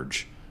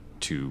Emerge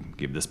to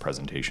give this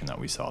presentation that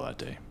we saw that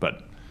day.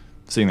 But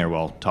sitting there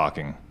well,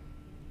 talking,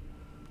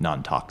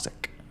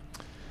 non-toxic.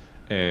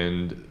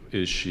 And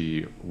is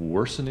she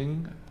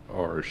worsening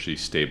or is she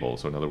stable?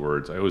 So in other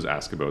words, I always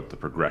ask about the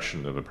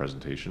progression of a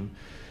presentation.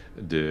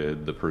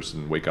 Did the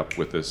person wake up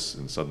with this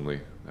and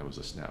suddenly, that was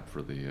a snap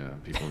for the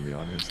people in the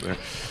audience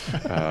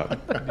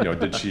there.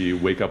 Did she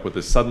wake up with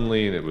this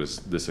suddenly and it was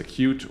this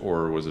acute,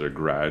 or was it a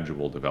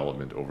gradual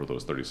development over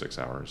those 36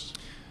 hours?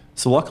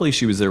 So luckily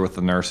she was there with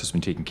the nurse who's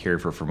been taking care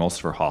of her for most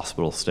of her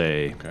hospital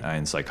stay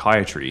in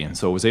psychiatry, and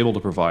so was able to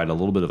provide a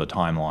little bit of a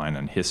timeline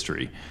and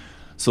history.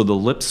 So the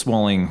lip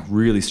swelling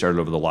really started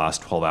over the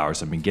last 12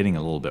 hours and been getting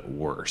a little bit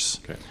worse.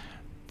 Okay.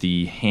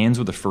 The hands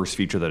were the first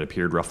feature that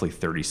appeared roughly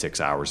 36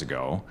 hours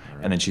ago.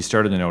 Right. And then she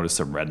started to notice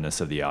some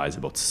redness of the eyes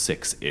about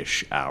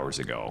 6-ish hours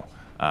ago,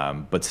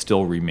 but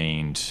still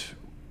remained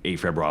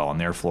afebrile on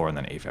their floor and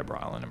then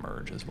afebrile and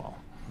Emerge as well.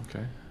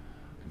 Okay,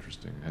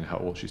 interesting. And how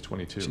old? She's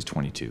 22? She's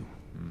 22.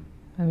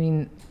 I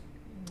mean,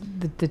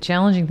 the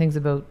challenging things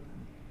about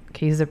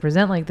cases that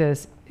present like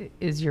this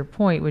is your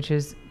point, which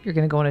is you're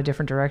going to go in a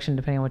different direction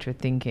depending on what you're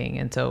thinking.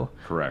 And so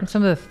correct.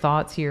 Some of the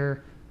thoughts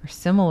here are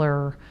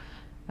similar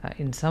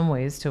in some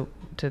ways to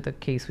the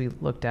case we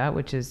looked at,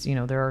 which is,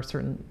 there are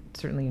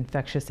certainly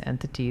infectious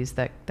entities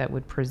that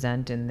would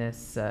present in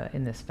this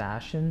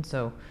fashion.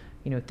 So,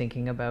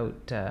 thinking about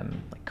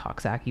like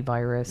Coxsackie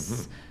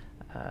virus,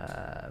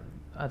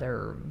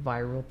 other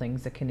viral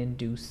things that can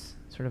induce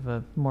sort of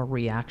a more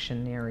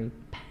reactionary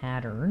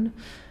pattern.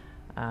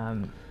 I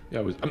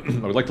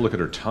would like to look at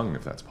her tongue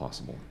if that's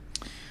possible.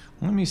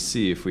 Let me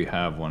see if we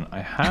have one.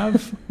 I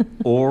have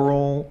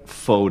oral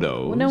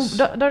photos. Well, no,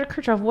 Dr.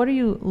 Kirchhof, what are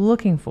you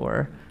looking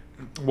for?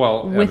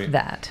 Well,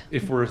 that?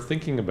 If we're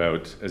thinking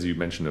about, as you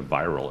mentioned, a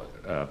viral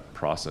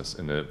process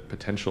and a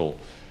potential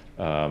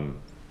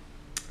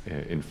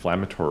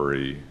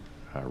inflammatory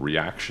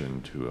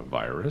reaction to a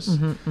virus,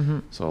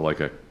 so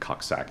like a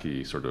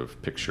Coxsackie sort of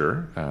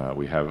picture,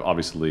 we have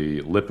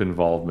obviously lip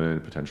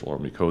involvement, potential or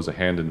mucosa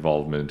hand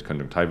involvement,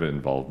 conjunctiva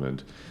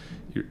involvement.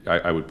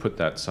 I would put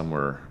that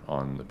somewhere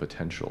on the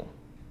potential.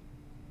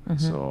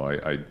 So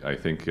I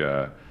think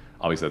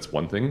obviously that's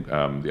one thing.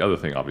 The other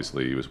thing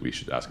obviously is we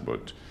should ask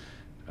about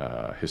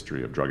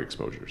history of drug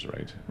exposures,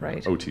 right?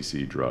 Right.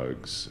 OTC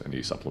drugs,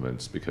 any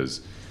supplements,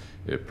 because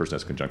if a person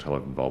has conjunctival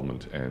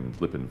involvement and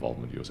lip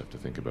involvement, you also have to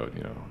think about,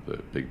 the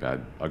big,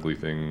 bad, ugly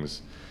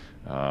things.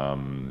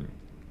 Erythema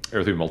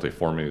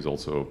multiforme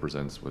also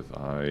presents with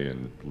eye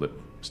and lip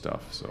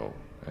stuff,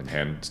 and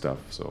hand stuff.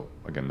 So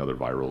again, another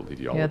viral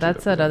etiology. Yeah,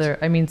 that's that other.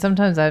 I mean,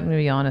 sometimes I'm going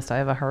to be honest, I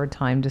have a hard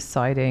time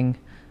deciding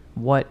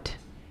what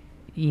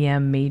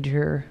EM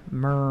major,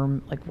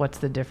 MERM, like what's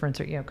the difference,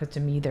 or because to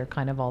me they're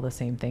kind of all the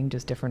same thing,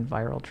 just different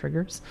viral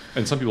triggers.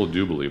 And some people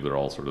do believe they're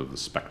all sort of the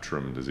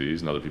spectrum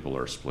disease, and other people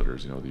are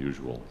splitters, the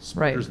usual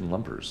splitters and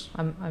lumpers.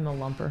 I'm a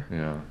lumper.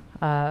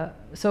 Yeah.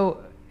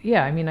 So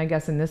yeah, I mean, I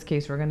guess in this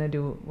case we're going to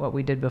do what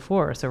we did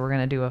before. So we're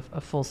going to do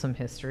a fulsome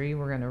history.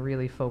 We're going to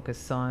really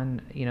focus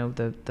on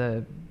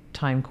the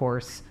time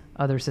course,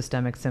 other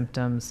systemic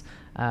symptoms,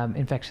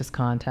 infectious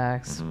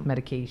contacts,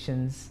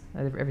 medications,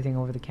 everything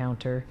over the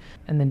counter,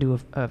 and then do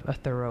a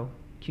thorough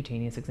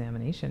cutaneous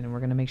examination. And we're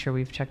going to make sure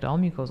we've checked all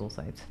mucosal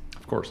sites.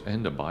 Of course,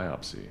 and a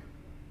biopsy.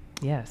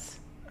 Yes.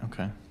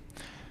 Okay.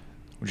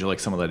 Would you like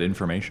some of that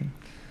information?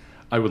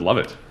 I would love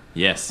it.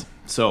 Yes.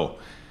 So,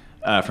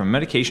 from a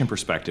medication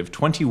perspective,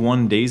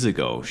 21 days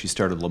ago, she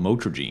started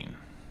lamotrigine.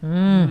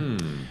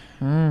 And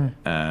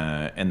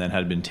then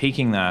had been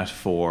taking that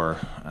for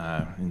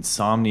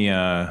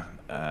insomnia /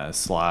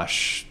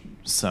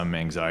 some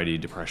anxiety,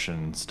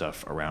 depression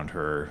stuff around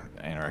her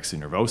anorexia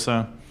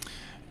nervosa.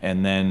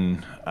 And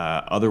then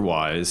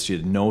otherwise, she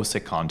had no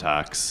sick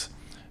contacts.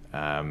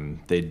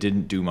 They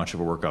didn't do much of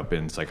a workup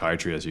in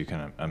psychiatry, as you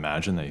can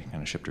imagine. They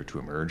kind of shipped her to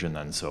Emerge, and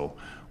then so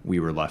we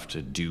were left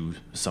to do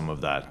some of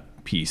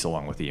that piece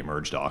along with the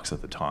Emerge docs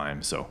at the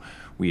time. So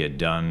we had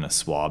done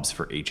swabs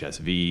for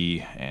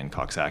HSV and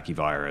Coxsackie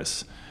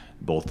virus.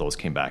 Both those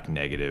came back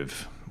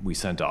negative. We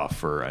sent off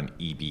for an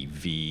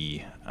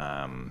EBV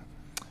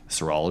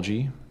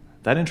serology.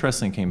 That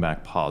interestingly came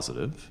back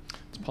positive.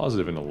 It's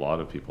positive in a lot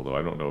of people, though.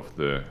 I don't know if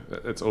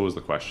it's always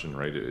the question,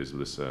 right? Is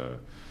this a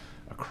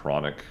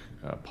chronic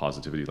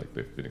positivity, like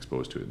they've been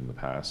exposed to it in the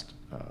past?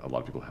 A lot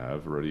of people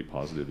have already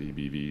positive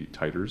EBV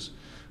titers,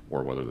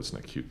 or whether that's an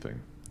acute thing.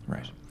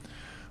 Right.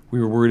 We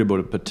were worried about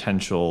a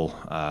potential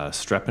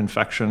strep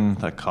infection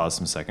that caused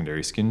some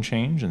secondary skin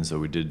change, and so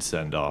we did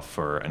send off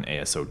for an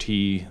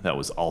ASOT that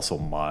was also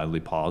mildly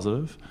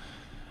positive.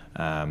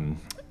 And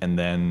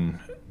then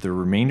the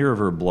remainder of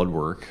her blood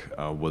work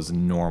was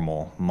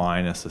normal,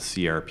 minus a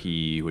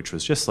CRP, which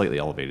was just slightly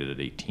elevated at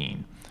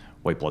 18.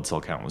 White blood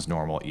cell count was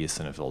normal,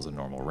 eosinophils in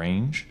normal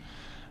range.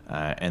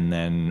 And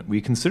then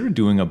we considered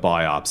doing a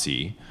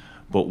biopsy,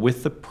 but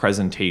with the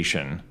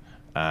presentation,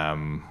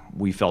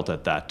 we felt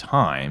at that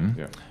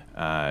time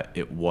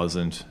it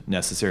wasn't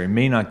necessary,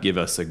 may not give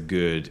us a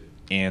good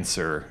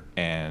answer,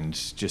 and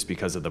just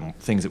because of the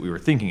things that we were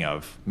thinking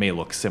of may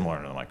look similar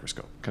under the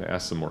microscope. Can I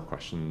ask some more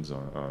questions?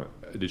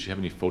 Did she have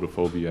any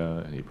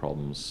photophobia, any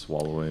problems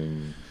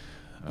swallowing?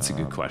 That's a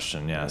good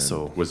question, yeah.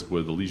 So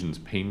were the lesions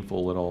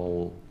painful at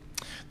all?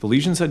 The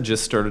lesions had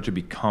just started to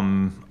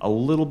become a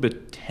little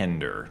bit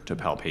tender to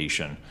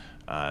palpation.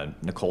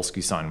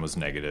 Nikolsky sign was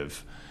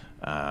negative.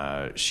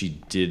 She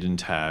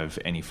didn't have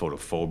any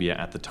photophobia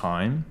at the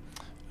time.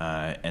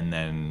 And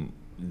then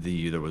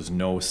there was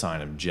no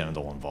sign of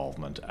genital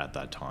involvement at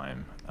that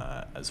time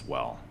as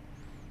well.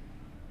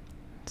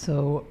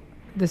 So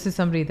this is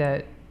somebody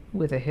that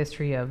with a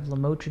history of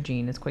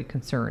lamotrigine is quite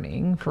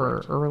concerning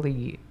for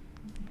early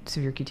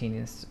severe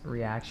cutaneous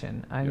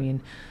reaction. I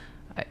mean,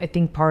 I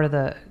think part of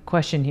the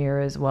question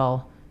here is,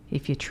 well,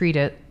 if you treat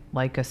it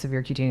like a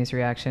severe cutaneous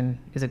reaction,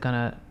 is it going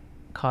to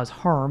cause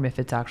harm if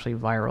it's actually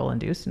viral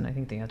induced? And I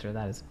think the answer to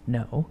that is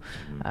no.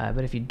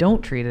 But if you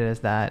don't treat it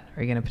as that,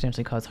 are you going to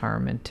potentially cause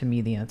harm? And to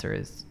me, the answer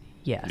is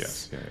yes.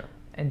 Yes. Yeah.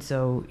 And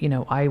so,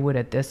 I would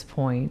at this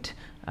point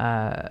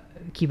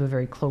keep a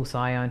very close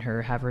eye on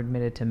her, have her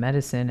admitted to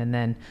medicine, and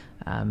then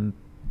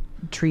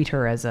treat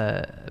her as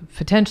a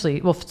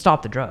potentially,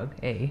 stop the drug,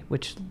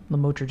 which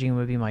lamotrigine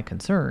would be my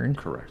concern.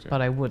 Correct. Yeah.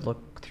 But I would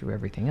look through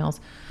everything else.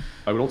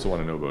 I would also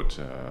want to know about,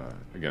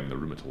 again, the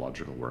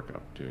rheumatological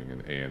workup, doing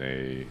an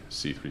ANA,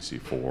 C3,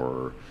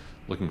 C4,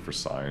 looking for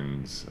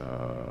signs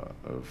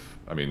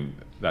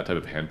that type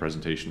of hand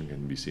presentation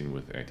can be seen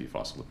with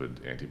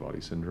antiphospholipid antibody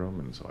syndrome,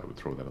 and so I would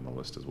throw that on the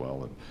list as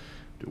well and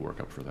do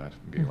workup for that.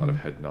 I'm getting a lot of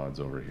head nods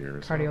over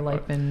here.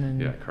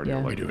 Cardiolipin.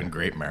 Cardiolipin. You're doing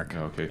great, Mark.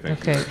 Okay,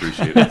 thank you. I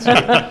appreciate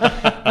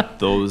it.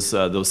 Those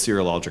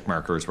serologic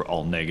markers were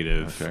all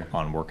negative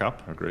on workup.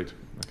 Oh, great.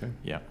 Okay.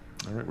 Yeah.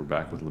 All right, we're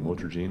back with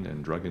lamotrigine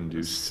and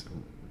drug-induced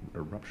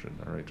eruption.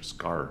 All right,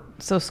 SCAR.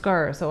 So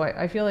SCAR. So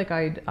I feel like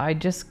I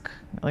just,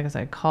 like I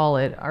said, call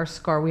it our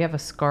SCAR. We have a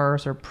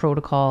SCARS or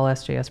protocol,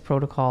 SJS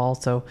protocol.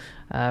 So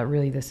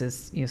really this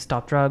is,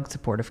 stop drug,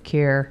 supportive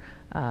care,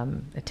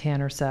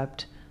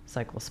 etanercept,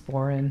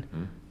 cyclosporin,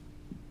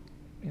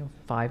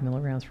 5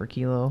 milligrams per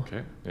kilo.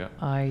 Okay, yeah.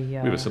 We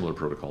have a similar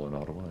protocol in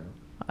Ottawa.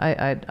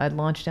 I'd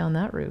launch down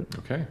that route.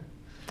 Okay.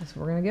 That's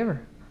what we're going to give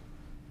her.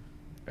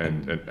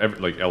 And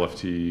like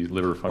LFT,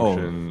 liver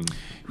function,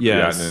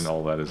 yes, creatinine,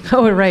 all that is.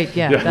 Oh, right,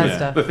 that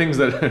stuff. The things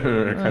that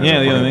are kind of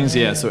the other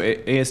things, So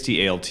AST,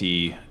 ALT,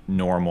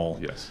 normal.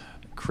 Yes.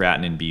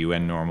 Creatinine,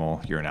 BUN,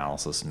 normal.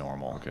 Urinalysis,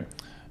 normal. Okay.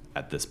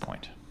 At this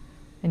point.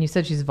 And you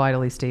said she's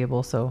vitally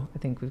stable, so I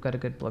think we've got a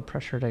good blood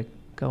pressure to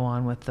go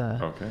on with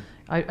the. Okay.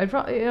 I'd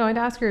probably, I'd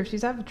ask her if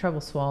she's having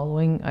trouble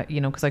swallowing,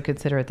 because I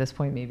consider at this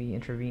point maybe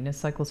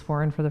intravenous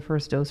cyclosporin for the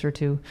first dose or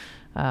two.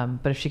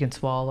 But if she can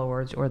swallow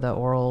or the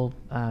oral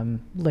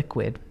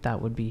liquid,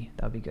 that would be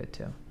good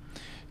too.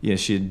 Yeah,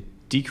 she had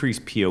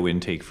decreased PO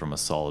intake from a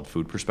solid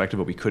food perspective,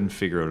 but we couldn't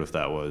figure out if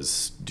that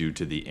was due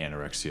to the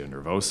anorexia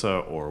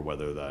nervosa or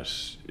whether that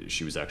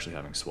she was actually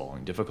having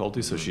swallowing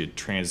difficulty. So she had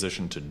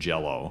transitioned to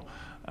Jell-O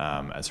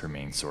as her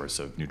main source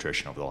of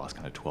nutrition over the last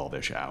kind of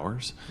 12-ish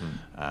hours.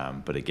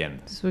 But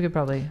again, so I'd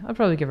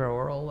probably give her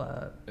oral.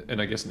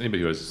 And I guess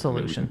anybody who has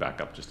solution. We can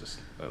back up just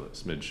a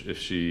smidge. If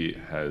she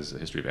has a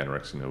history of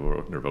anorexia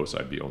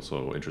nervosa, I'd be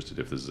also interested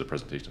if this is a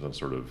presentation of some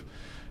sort of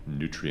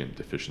nutrient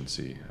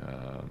deficiency.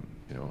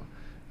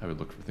 I would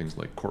look for things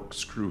like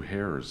corkscrew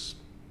hairs.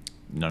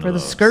 None for of the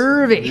those.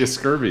 scurvy. Yeah,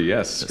 scurvy,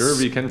 yes.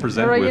 Scurvy can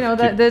present right,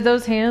 with...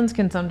 those hands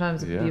can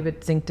sometimes be a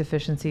bit zinc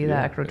deficiency, the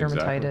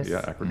acrodermatitis.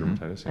 Exactly. Yeah,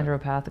 acrodermatitis.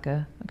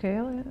 Enteropathica. Okay.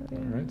 All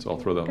right, so I'll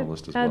throw that on the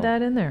list as well. Add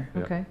that in there.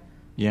 Yeah. Okay.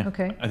 Yeah.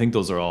 Okay. I think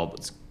those are all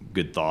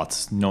good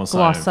thoughts. No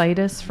sign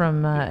Glossitis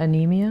from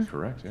anemia.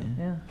 Correct. Yeah.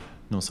 Yeah.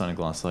 No sign of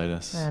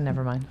glossitis.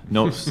 Never mind.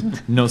 No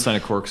sign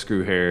of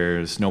corkscrew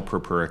hairs. No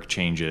purpuric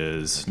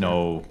changes.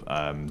 No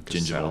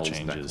gingival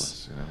changes.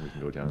 Necklace, we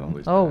can go down all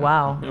these. Oh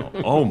wow. No.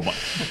 Oh my!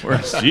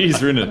 Jeez,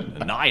 we're in a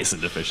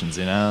niacin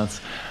deficiency now.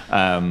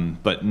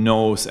 But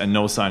no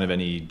sign of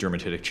any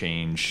dermatitic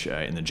change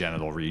in the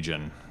genital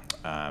region.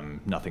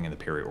 Nothing in the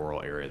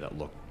perioral area that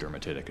looked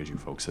dermatitic, as you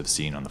folks have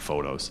seen on the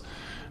photos.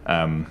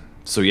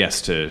 So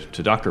yes, to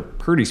Dr.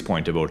 Purdy's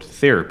point about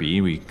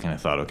therapy, we kind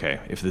of thought, okay,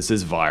 if this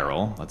is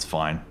viral, that's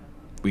fine.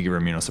 We give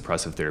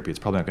immunosuppressive therapy. It's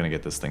probably not going to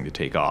get this thing to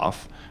take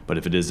off. But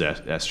if it is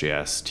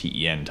SJS,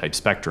 TEN type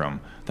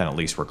spectrum, then at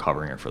least we're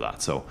covering it for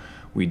that. So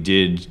we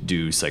did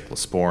do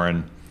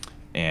cyclosporin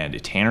and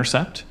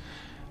etanercept.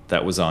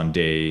 That was on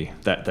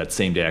that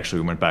same day. Actually,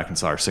 we went back and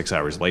saw her 6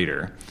 hours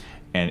later.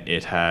 And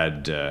it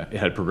had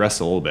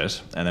progressed a little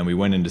bit, and then we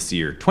went in to see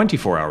her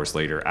 24 hours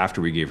later after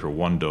we gave her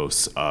 1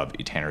 dose of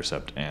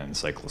etanercept and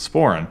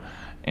cyclosporin,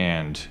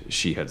 and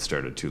she had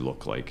started to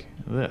look like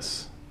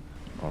this.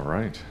 All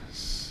right.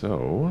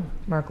 So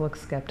Mark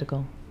looks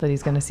skeptical that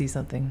he's going to see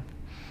something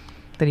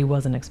that he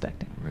wasn't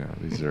expecting. yeah,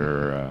 these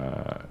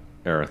are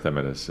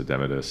erythematous,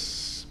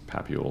 edematous,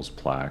 papules,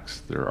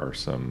 plaques. There are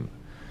some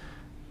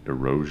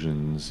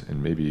erosions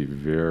and maybe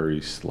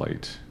very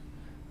slight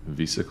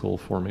vesicle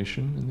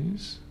formation in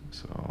these.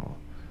 So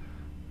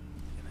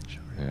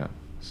yeah,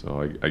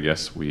 so I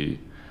guess we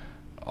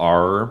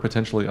are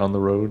potentially on the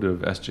road of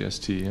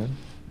SJS-TEN.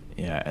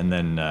 Yeah, and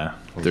then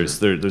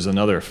there's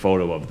another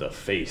photo of the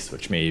face,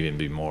 which may even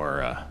be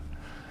more.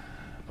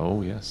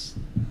 Oh yes,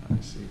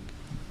 I see.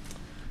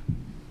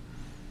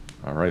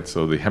 All right,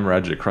 so the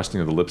hemorrhagic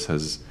crusting of the lips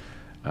has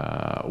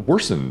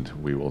worsened,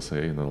 we will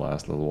say, in the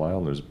last little while.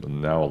 And there's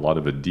now a lot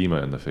of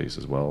edema in the face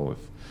as well,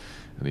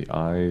 and the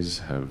eyes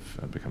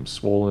have become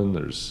swollen.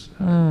 There's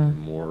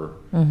more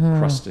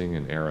crusting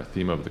and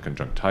erythema of the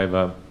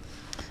conjunctiva.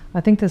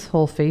 I think this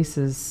whole face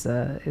is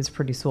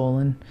pretty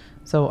swollen.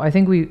 So I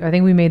think we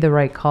made the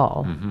right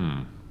call.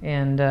 Mm-hmm.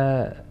 And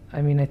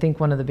I mean, I think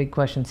one of the big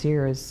questions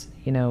here is,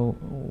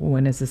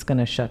 when is this going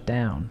to shut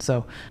down?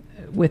 So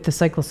with the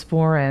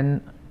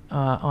cyclosporin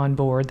on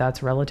board,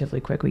 that's relatively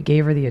quick. We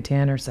gave her the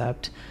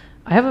etanercept.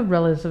 I have a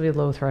relatively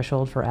low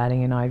threshold for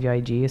adding an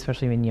IVIG,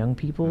 especially in young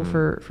people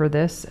for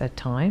this at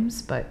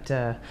times. But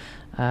I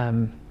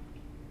don't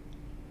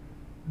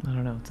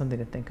know, it's something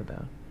to think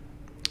about.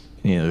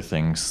 Any other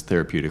things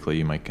therapeutically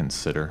you might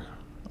consider?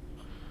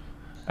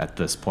 At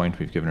this point,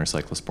 we've given her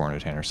cyclosporin,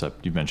 etanercept.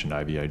 You mentioned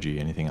IVIG.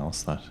 Anything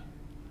else that?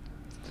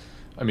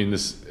 I mean,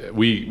 this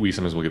we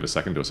sometimes will give a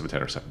second dose of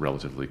etanercept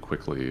relatively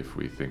quickly if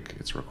we think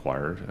it's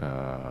required,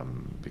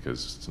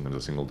 because sometimes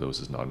a single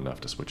dose is not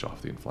enough to switch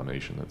off the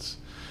inflammation that's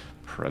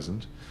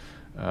present.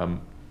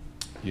 IVIG,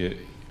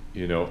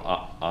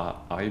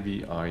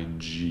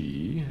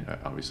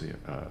 obviously,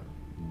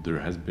 there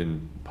has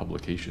been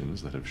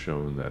publications that have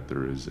shown that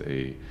there is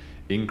a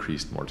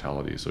increased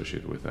mortality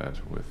associated with that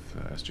with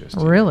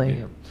SJS-TEN. Really?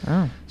 Yeah.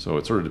 Oh. So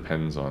it sort of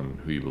depends on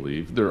who you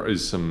believe. There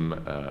is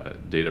some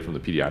data from the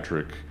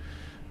pediatric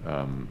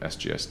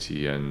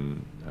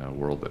SJS-TEN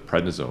world that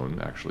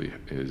prednisone actually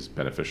is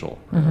beneficial.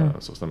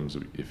 So sometimes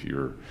if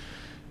you're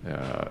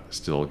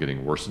still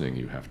getting worsening,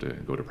 you have to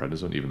go to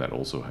prednisone. Even that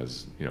also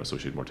has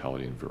associated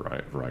mortality in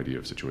a variety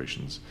of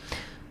situations.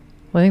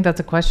 Well, I think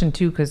that's a question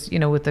too, because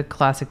with the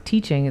classic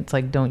teaching, it's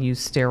like don't use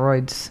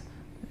steroids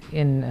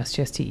in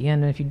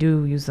SJS-TEN. And if you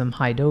do use them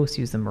high dose,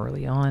 use them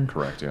early on.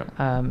 Correct. Yeah.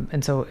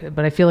 And so,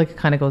 but I feel like it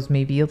kind of goes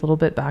maybe a little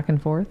bit back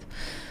and forth.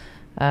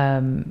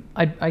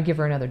 I give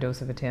her another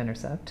dose of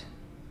etanercept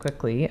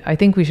quickly. I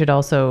think we should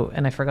also,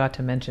 and I forgot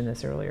to mention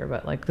this earlier,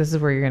 but like this is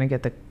where you're going to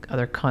get the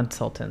other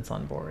consultants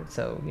on board.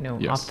 So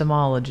Yes.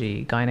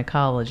 ophthalmology,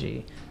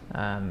 gynecology,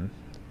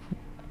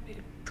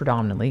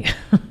 predominantly.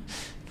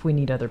 If we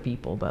need other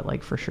people, but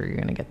like for sure you're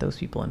going to get those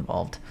people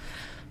involved.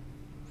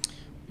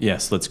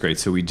 Yes, that's great.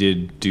 So we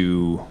did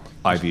do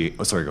IV.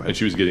 Oh, sorry, go ahead. And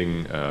she was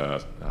getting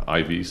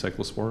IV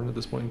cyclosporin at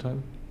this point in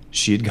time?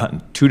 She had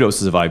gotten 2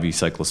 doses of IV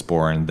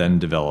cyclosporin, then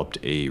developed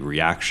a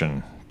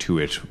reaction to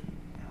it.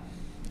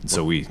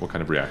 So what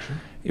kind of reaction?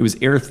 It was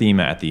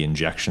erythema at the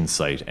injection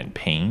site and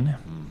pain.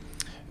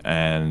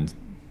 And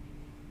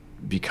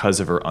because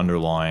of her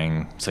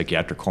underlying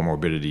psychiatric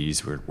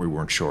comorbidities, we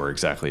weren't sure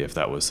exactly if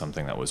that was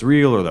something that was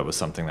real or that was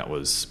something that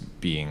was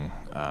being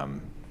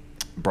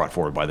brought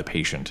forward by the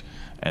patient.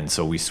 And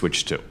so we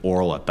switched to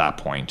oral at that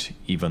point,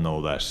 even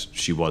though that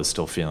she was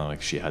still feeling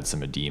like she had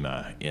some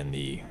edema in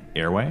the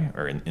airway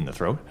or in the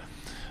throat.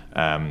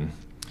 And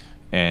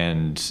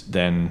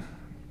then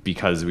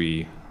because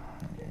we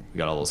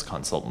got all those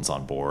consultants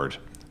on board,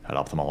 had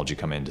ophthalmology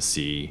come in to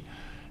see,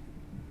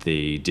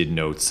 they did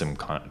note some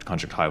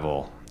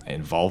conjunctival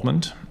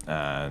involvement.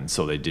 And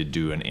so they did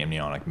do an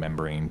amniotic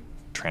membrane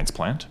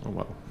transplant. Oh,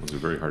 wow. Those are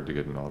very hard to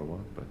get in Ottawa,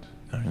 but...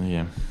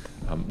 Yeah.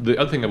 The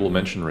other thing I will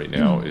mention right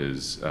now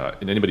is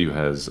in anybody who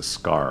has a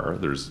scar,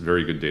 there's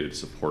very good data to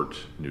support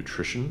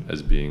nutrition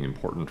as being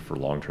important for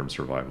long-term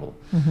survival.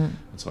 And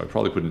so I'd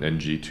probably put an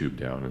NG tube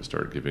down and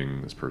start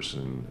giving this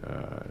person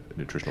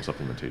nutritional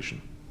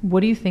supplementation.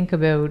 What do you think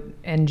about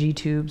NG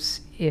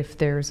tubes if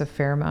there's a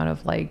fair amount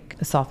of like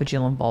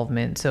esophageal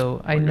involvement?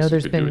 So I know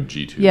there's been,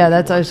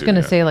 I was going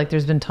to say, like,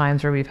 there's been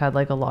times where we've had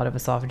like a lot of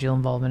esophageal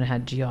involvement and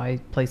had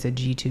GI place a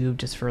G tube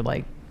just for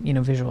like,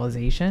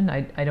 visualization.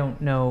 I don't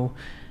know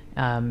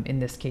in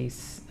this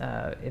case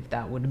if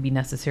that would be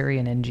necessary,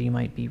 and NG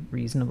might be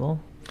reasonable.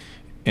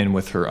 And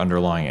with her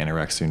underlying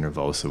anorexia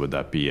nervosa, would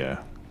that be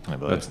a...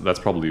 That's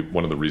probably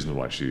one of the reasons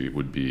why she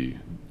would be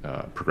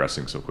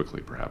progressing so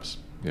quickly, perhaps.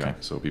 Yeah. Okay.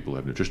 So people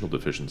have nutritional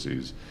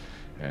deficiencies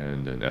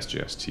and an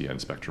SGST end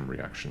spectrum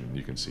reaction.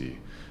 You can see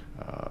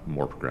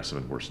more progressive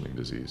and worsening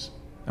disease.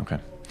 Okay.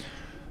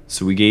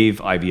 So we gave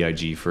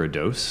IVIG for a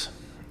dose.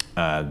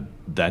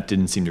 That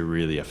didn't seem to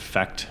really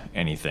affect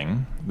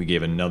anything. We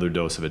gave another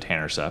dose of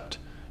etanercept.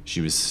 She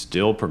was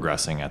still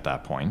progressing at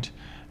that point.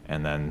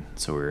 And then,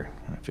 so we were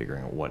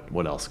figuring out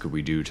what else could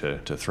we do to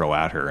throw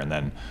at her. And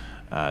then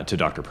to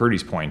Dr.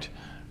 Purdy's point,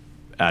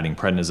 adding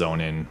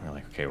prednisone in, we're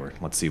like, okay,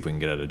 let's see if we can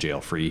get out of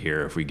jail free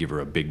here if we give her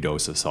a big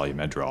dose of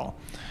solumedrol.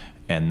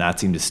 And that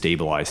seemed to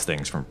stabilize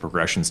things from a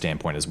progression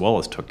standpoint, as well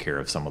as took care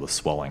of some of the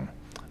swelling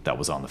that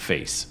was on the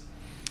face.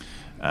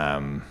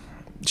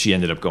 She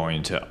ended up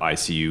going to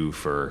ICU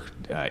for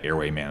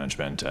airway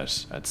management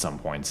at some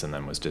points, and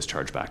then was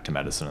discharged back to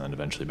medicine and then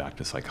eventually back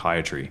to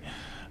psychiatry.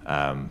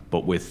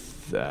 But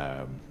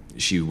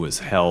she was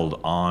held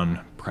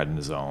on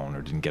prednisone,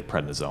 or didn't get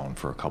prednisone,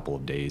 for a couple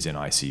of days in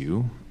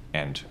ICU,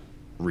 and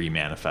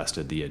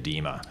remanifested the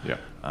edema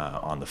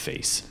on the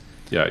face.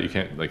 Yeah, you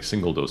can't, like,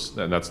 single dose,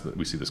 and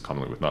we see this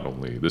commonly with not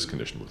only this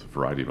condition, with a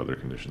variety of other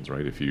conditions,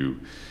 right? If you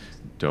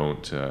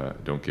don't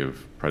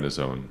give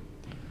prednisone,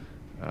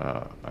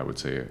 I would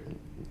say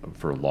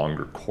for a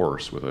longer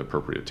course with an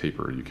appropriate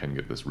taper, you can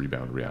get this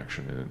rebound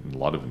reaction and a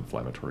lot of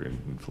inflammatory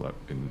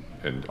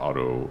and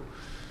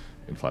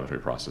auto-inflammatory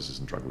processes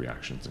and drug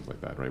reactions, things like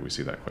that, right? We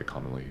see that quite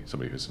commonly.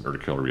 Somebody who has an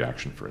urticaria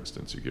reaction, for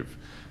instance, you give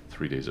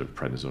 3 days of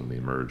prednisone and they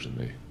emerge and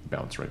they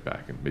bounce right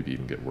back and maybe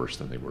even get worse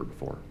than they were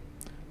before.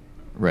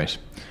 Right.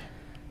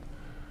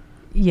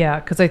 Yeah,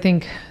 because I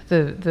think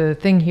the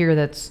thing here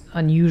that's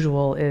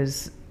unusual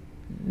is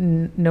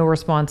no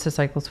response to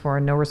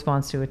cyclosporin, no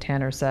response to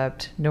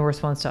etanercept, no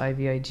response to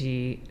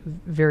IVIG,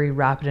 very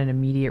rapid and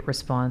immediate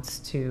response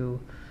to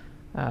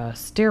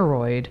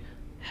steroid.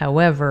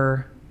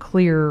 However,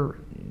 clear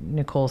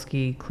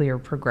Nikolsky, clear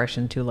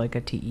progression to like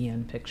a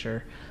TEN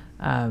picture,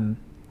 and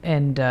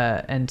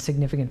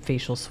significant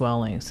facial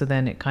swelling. So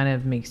then it kind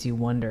of makes you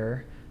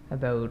wonder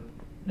about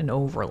an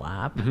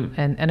overlap.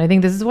 And I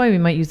think this is why we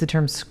might use the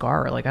term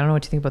scar. Like, I don't know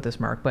what you think about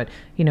this, Mark, but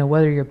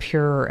whether you're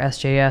pure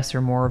SJS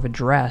or more of a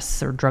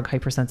DRESS or drug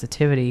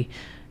hypersensitivity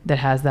that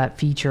has that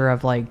feature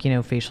of like,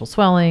 facial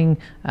swelling,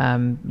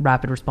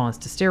 rapid response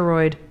to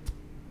steroid,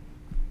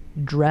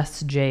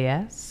 DRESS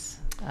JS.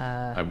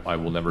 I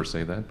will never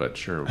say that, but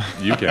sure,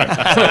 you can.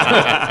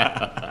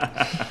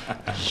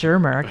 Sure,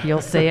 Mark,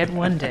 you'll say it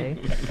one day.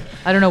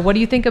 I don't know. What do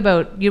you think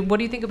about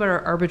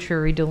our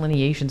arbitrary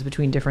delineations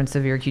between different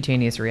severe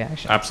cutaneous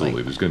reactions?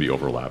 Absolutely, there's going to be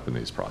overlap in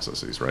these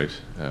processes, right?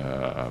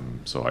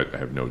 So I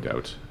have no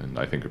doubt, and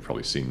I think we've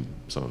probably seen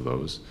some of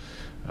those.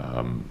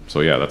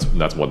 So yeah,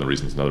 that's one of the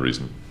reasons. Another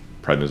reason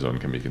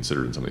prednisone can be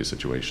considered in some of these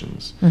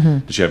situations.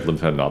 Did she have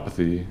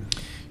lymphadenopathy?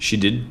 She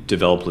did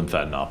develop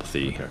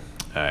lymphadenopathy. Okay.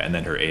 And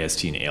then her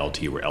AST and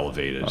ALT were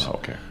elevated. Oh,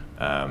 okay.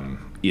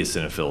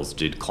 Eosinophils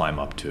did climb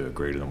up to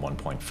greater than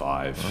 1.5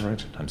 All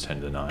right. times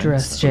 10 to the 9.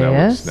 DRESS So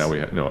JS? now we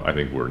have, no, I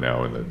think we're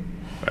now in the,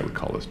 I would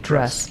call this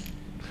DRESS.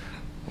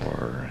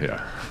 Or,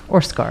 yeah.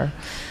 Or SCAR.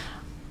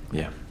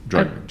 Yeah.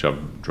 Drug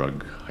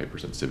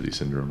hypersensitivity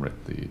syndrome,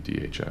 right? The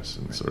DHS.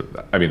 And sort of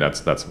that. I mean,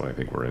 that's what I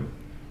think we're in.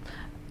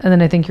 And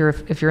then I think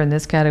if you're in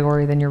this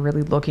category, then you're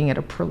really looking at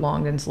a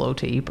prolonged and slow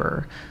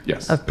taper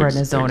of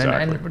prednisone.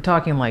 Exactly. And we're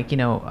talking like,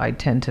 I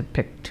tend to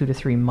pick 2 to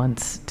 3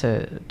 months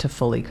to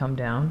fully come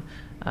down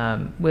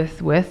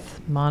with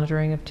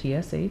monitoring of TSH.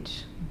 I'm going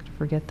to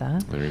forget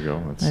that. There you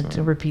go. I had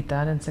to repeat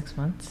that in 6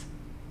 months.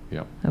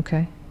 Yeah.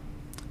 Okay.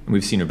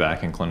 We've seen her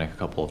back in clinic a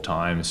couple of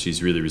times.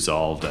 She's really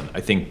resolved. And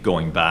I think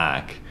going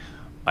back,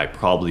 I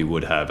probably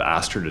would have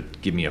asked her to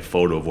give me a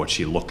photo of what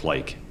she looked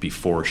like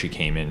before she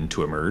came in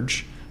to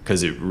emerge.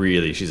 Because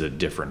she's a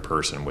different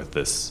person with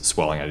this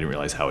swelling. I didn't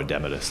realize how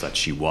edematous that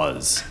she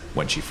was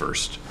when she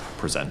first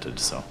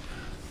presented. So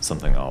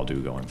something I'll do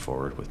going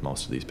forward with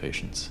most of these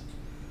patients.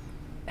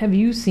 Have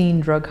you seen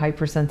drug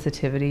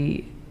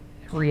hypersensitivity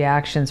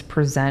reactions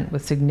present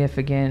with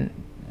significant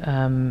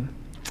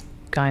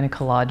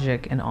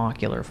gynecologic and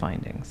ocular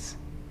findings?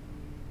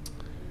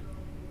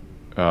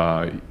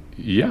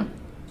 Yeah.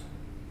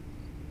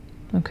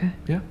 Okay.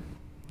 Yeah.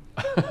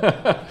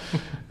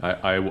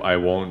 I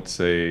won't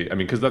say, I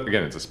mean, because that,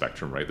 again, it's a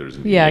spectrum, right? There's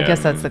an EM, I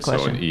guess that's the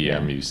question. So an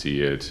EM, you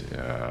see it.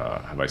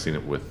 Have I seen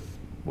it with,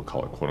 we'll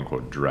call it quote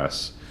unquote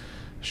DRESS?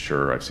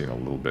 Sure, I've seen a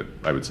little bit.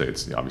 I would say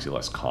it's obviously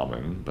less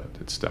common, but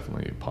it's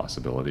definitely a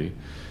possibility.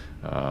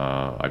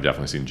 I've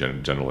definitely seen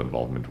general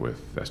involvement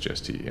with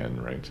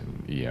SGST-EN, right,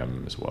 and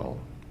EM as well.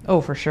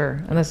 Oh, for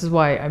sure. And this is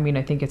why, I mean,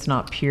 I think it's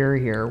not pure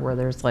here, where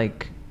there's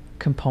like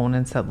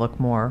components that look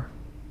more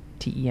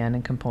TEN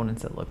and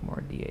components that look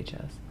more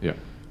DHS. Yeah.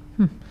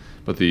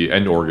 But the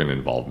end organ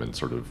involvement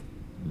sort of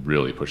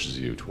really pushes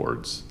you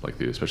towards, like,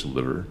 especially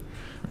liver.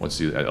 Once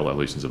you see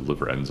elevations of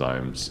liver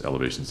enzymes,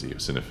 elevations of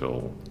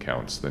eosinophil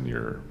counts, then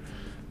you're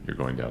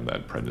going down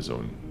that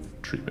prednisone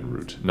treatment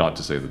route. Not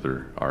to say that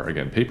there are,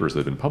 again, papers that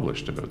have been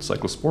published about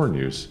cyclosporin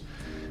use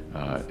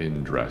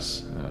in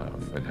DRESS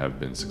and have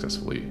been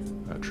successfully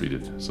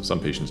treated. So some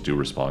patients do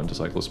respond to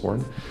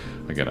cyclosporin.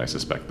 Again, I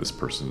suspect this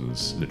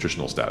person's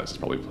nutritional status is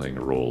probably playing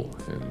a role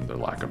in the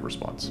lack of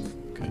response.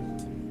 Okay.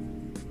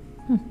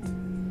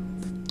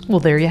 Well,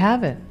 there you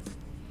have it.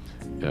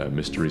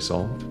 Mystery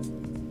solved.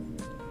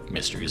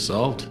 Mystery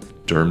solved.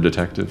 Derm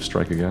detective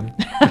strike again.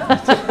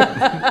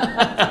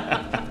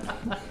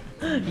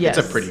 Yes.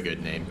 It's a pretty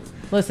good name.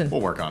 Listen.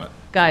 We'll work on it.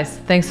 Guys,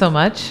 thanks so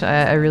much.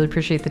 I really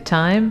appreciate the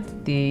time,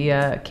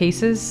 the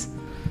cases,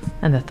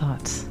 and the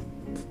thoughts.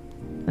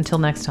 Until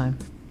next time.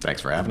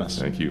 Thanks for having us.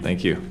 Thank you.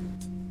 Thank you.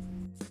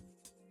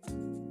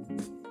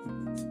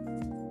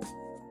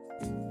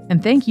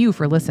 And thank you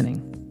for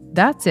listening.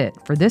 That's it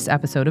for this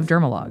episode of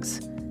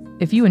Dermalogs.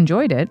 If you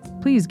enjoyed it,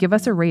 please give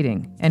us a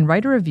rating and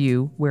write a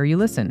review where you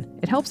listen.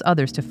 It helps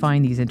others to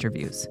find these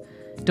interviews.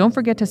 Don't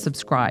forget to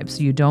subscribe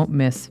so you don't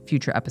miss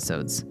future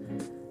episodes.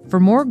 For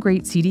more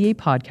great CDA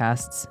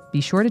podcasts, be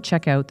sure to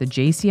check out the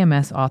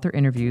JCMS author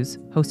interviews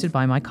hosted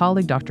by my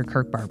colleague, Dr.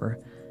 Kirk Barber.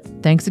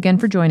 Thanks again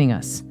for joining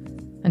us.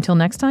 Until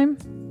next time,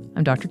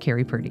 I'm Dr.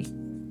 Carrie Purdy.